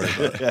pictures. Don't worry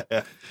about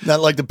it. Not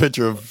like the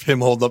picture of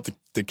him holding up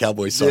the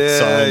Cowboy Suck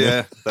sign.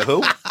 Yeah. The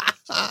who?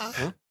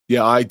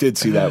 Yeah, I did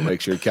see that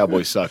picture.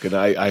 Cowboys suck, and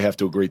I have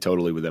to agree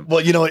totally with him.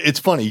 Well, it's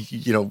funny,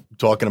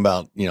 talking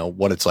about,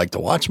 what it's like to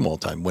watch him all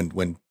the time.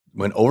 When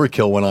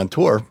Overkill went on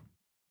tour,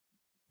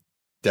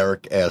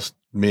 Derek asked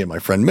me and my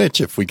friend Mitch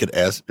if we could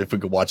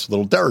watch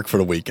little Derek for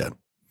the weekend.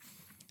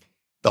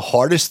 The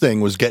hardest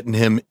thing was getting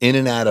him in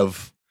and out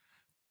of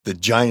the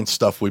Giant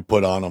stuff we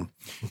put on him,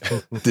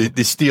 the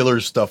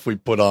Steelers stuff we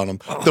put on him,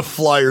 the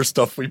Flyer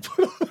stuff we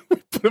put on him. We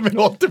put him in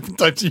all different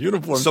types of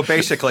uniforms. So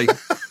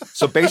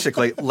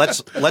basically,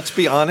 let's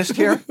be honest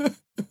here.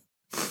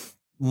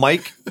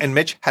 Mike and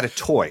Mitch had a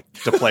toy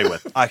to play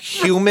with, a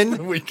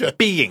human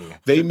being.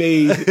 They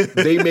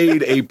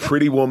made a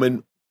Pretty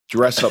Woman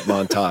dress-up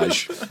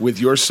montage with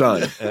your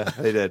son. Yeah,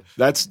 they did.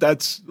 That's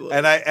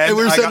and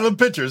we were sending them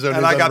pictures,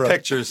 and I got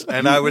pictures,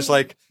 and I was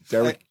like,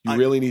 Derek, you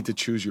really need to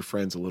choose your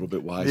friends a little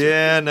bit wiser.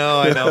 Yeah,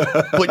 no, I know.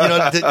 But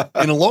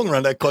in the long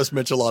run, that cost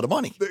Mitch a lot of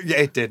money. Yeah,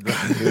 it did.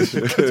 Derek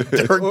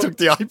took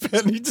the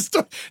iPad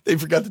and they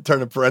forgot to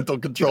turn the parental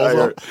controls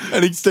off,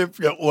 and he still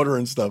forgot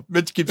ordering stuff.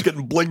 Mitch keeps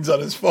getting blings on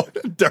his phone.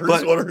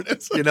 Derek's ordering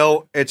it.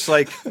 It's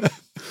like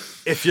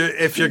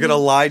if you're gonna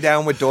lie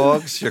down with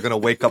dogs, you're gonna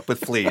wake up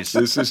with fleas.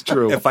 This is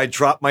true. If I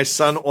drop my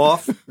son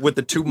off with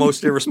the two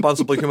most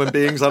irresponsible human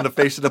beings on the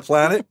face of the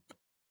planet,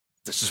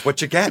 this is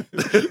what you get.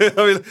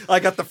 I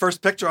got the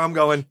first picture. I'm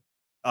going,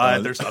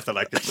 there's nothing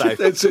I can say.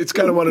 It's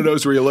kind of one of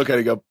those where you look at it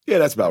and go, yeah,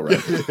 that's about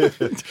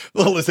right.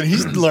 Well, listen,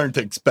 he's learned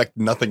to expect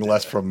nothing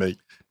less from me.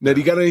 Now,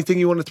 do you got anything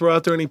you want to throw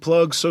out there? Any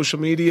plugs, social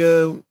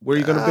media, where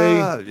you going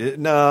to be?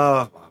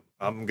 No,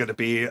 I'm going to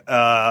be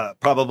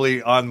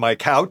probably on my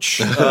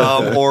couch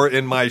or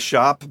in my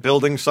shop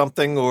building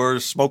something or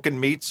smoking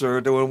meats or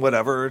doing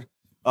whatever.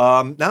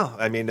 No,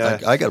 I mean,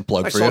 I got a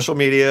plug for social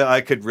media,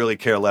 I could really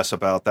care less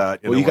about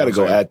that. You got to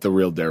go at the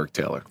real Derek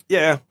Taylor.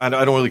 Yeah, I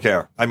don't really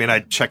care. I mean, I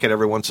check it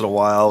every once in a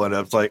while, and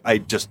it's like I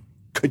just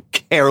could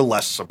care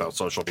less about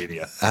social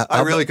media.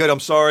 I really could. I'm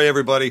sorry,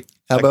 everybody.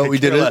 How about we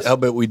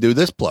do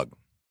this plug?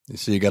 You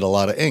see, you got a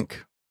lot of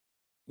ink.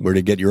 Where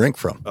to get your ink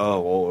from?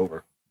 Oh, all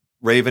over.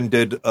 Raven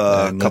did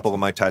a couple of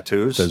my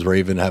tattoos. Does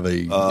Raven have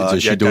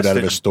does she do it out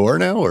of a store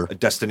now, or a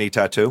Destiny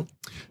tattoo?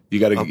 You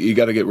got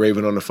to get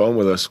Raven on the phone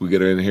with us. We get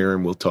her in here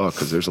and we'll talk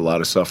because there's a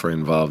lot of suffering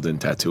involved in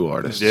tattoo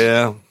artists.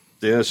 Yeah.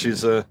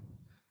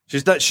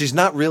 She's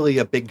not really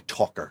a big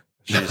talker.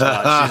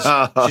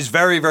 She's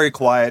very, very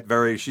quiet.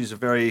 She's a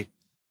very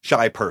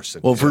shy person.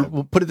 Well,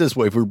 we'll put it this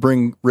way: if we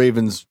bring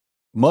Raven's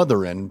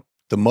mother in,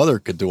 the mother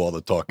could do all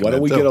the talking. Why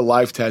don't we get a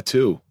live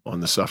tattoo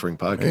on the Suffering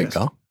Podcast? There you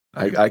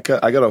go.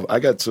 I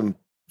got some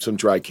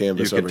dry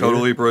canvas. You could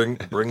totally bring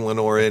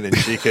Lenore in, and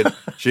she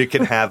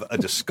could have a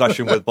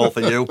discussion with both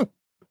of you.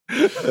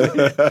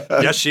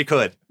 Yes, she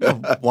could.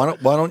 Why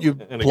don't you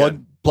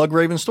plug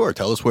Raven's store?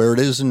 Tell us where it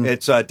is. And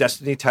it's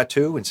Destiny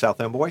Tattoo in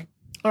South Amboy.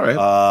 All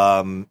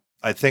right.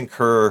 I think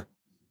her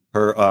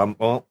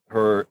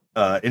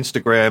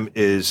Instagram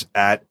is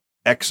at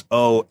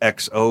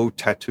XOXO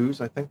Tattoos.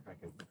 I think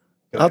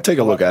I'll take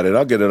a look at it.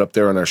 I'll get it up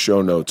there on our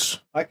show notes.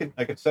 I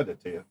could send it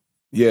to you.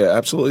 Yeah,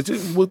 absolutely.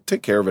 We'll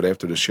take care of it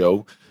after the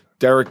show.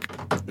 Derek,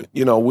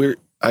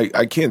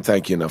 I can't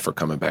thank you enough for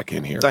coming back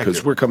in here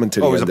because we're coming to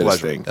the end of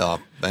this thing. Oh,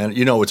 man,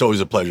 it's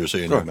always a pleasure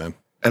seeing you, man.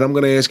 And I'm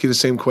going to ask you the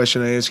same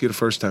question I asked you the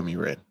first time you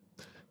were in.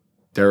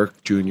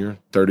 Derek Jr.,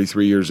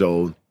 33 years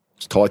old,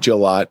 has taught you a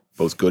lot,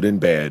 both good and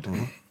bad.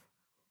 Mm-hmm.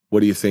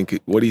 What do you think?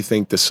 What do you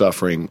think the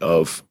suffering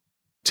of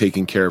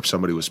taking care of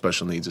somebody with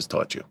special needs has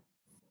taught you?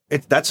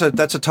 That's a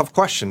tough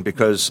question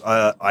because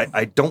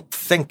I don't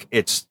think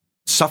it's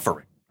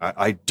suffering.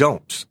 I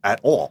don't at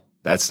all.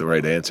 That's the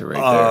right answer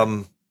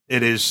right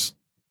there.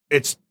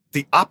 It's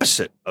the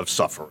opposite of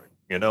suffering.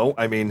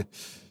 I mean,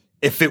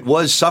 if it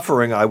was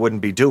suffering, I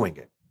wouldn't be doing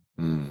it.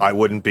 I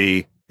wouldn't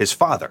be his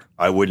father.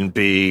 I wouldn't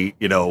be,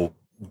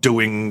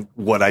 doing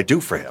what I do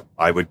for him.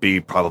 I would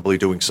be probably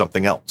doing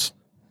something else.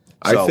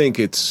 I think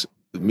it's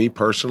me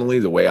personally,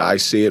 the way I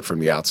see it from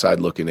the outside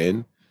looking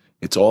in,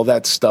 it's all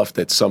that stuff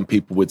that some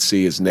people would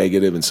see as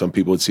negative and some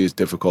people would see as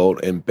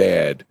difficult and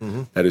bad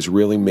that has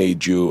really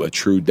made you a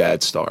true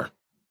Dadstar.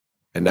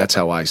 And that's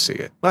how I see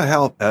it.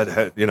 Well,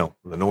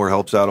 Lenore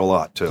helps out a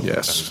lot, too.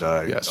 Yes.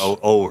 And, yes.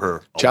 Owe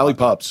her. Charlie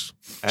Pups.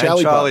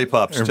 Charlie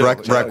Pups, too.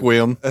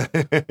 Requiem.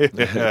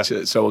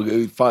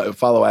 So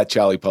follow at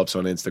Charlie Pups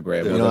on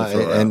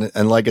Instagram.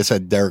 And like I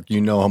said, Derek,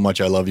 you know how much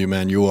I love you,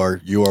 man. You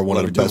are one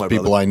of the best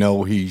people I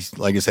know. He's,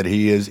 like I said,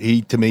 he is a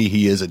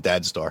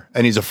Dadstar.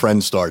 And he's a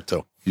friend star,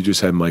 too. You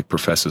just had Mike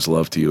profess his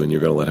love to you, and you're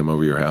going to let him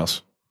over your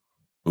house?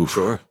 Oof.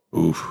 Sure.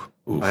 Oof.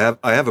 I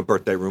have a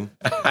birthday room.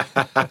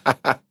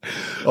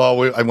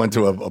 I went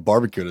to a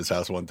barbecue at his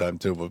house one time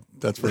too, but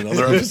that's for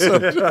another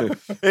episode.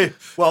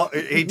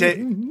 He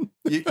did.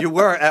 You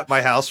were at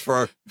my house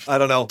for, I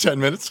don't know, 10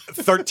 minutes,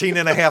 13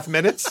 and a half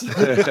minutes.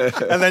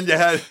 And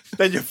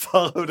then you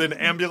followed an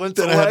ambulance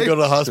Then away. I had to go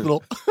to the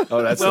hospital.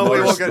 Oh, that's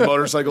the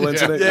motorcycle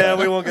incident? Yeah,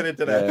 we won't get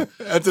into that.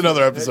 That's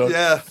another episode.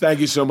 Yeah. Thank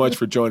you so much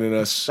for joining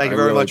us. Thank you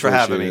very much for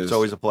having me. It's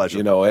always a pleasure.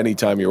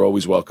 Anytime you're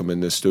always welcome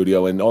in this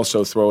studio. And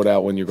also throw it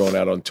out when you're going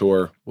out on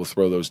tour. We'll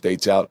throw those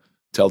dates out.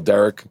 Tell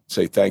Derek,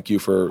 say thank you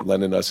for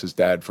lending us his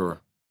dad for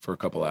a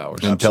couple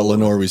hours. And tell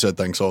Lenore we said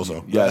thanks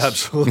also. Yes.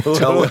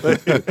 Absolutely.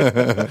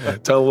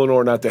 Tell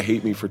Lenore not to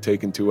hate me for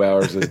taking 2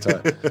 hours at a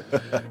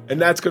time. And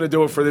that's going to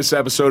do it for this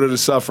episode of the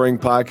Suffering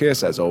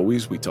Podcast. As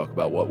always, we talk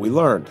about what we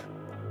learned.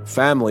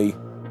 Family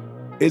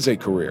is a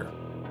career.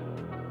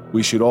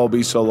 We should all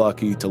be so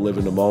lucky to live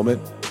in the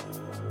moment.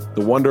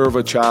 The wonder of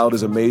a child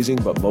is amazing,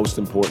 but most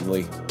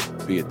importantly,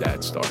 be a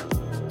Dadstar.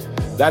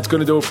 That's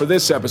going to do it for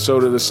this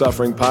episode of the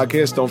Suffering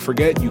Podcast. Don't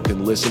forget, you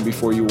can listen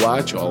before you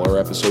watch. All our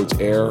episodes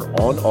air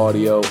on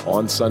audio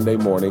on Sunday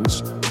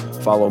mornings.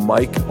 Follow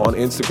Mike on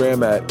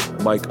Instagram at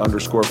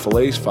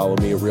Mike_Falaise. Follow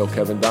me at Real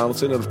Kevin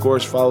Donaldson. And, of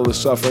course, follow the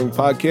Suffering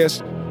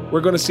Podcast. We're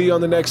going to see you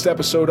on the next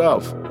episode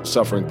of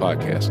Suffering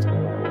Podcast.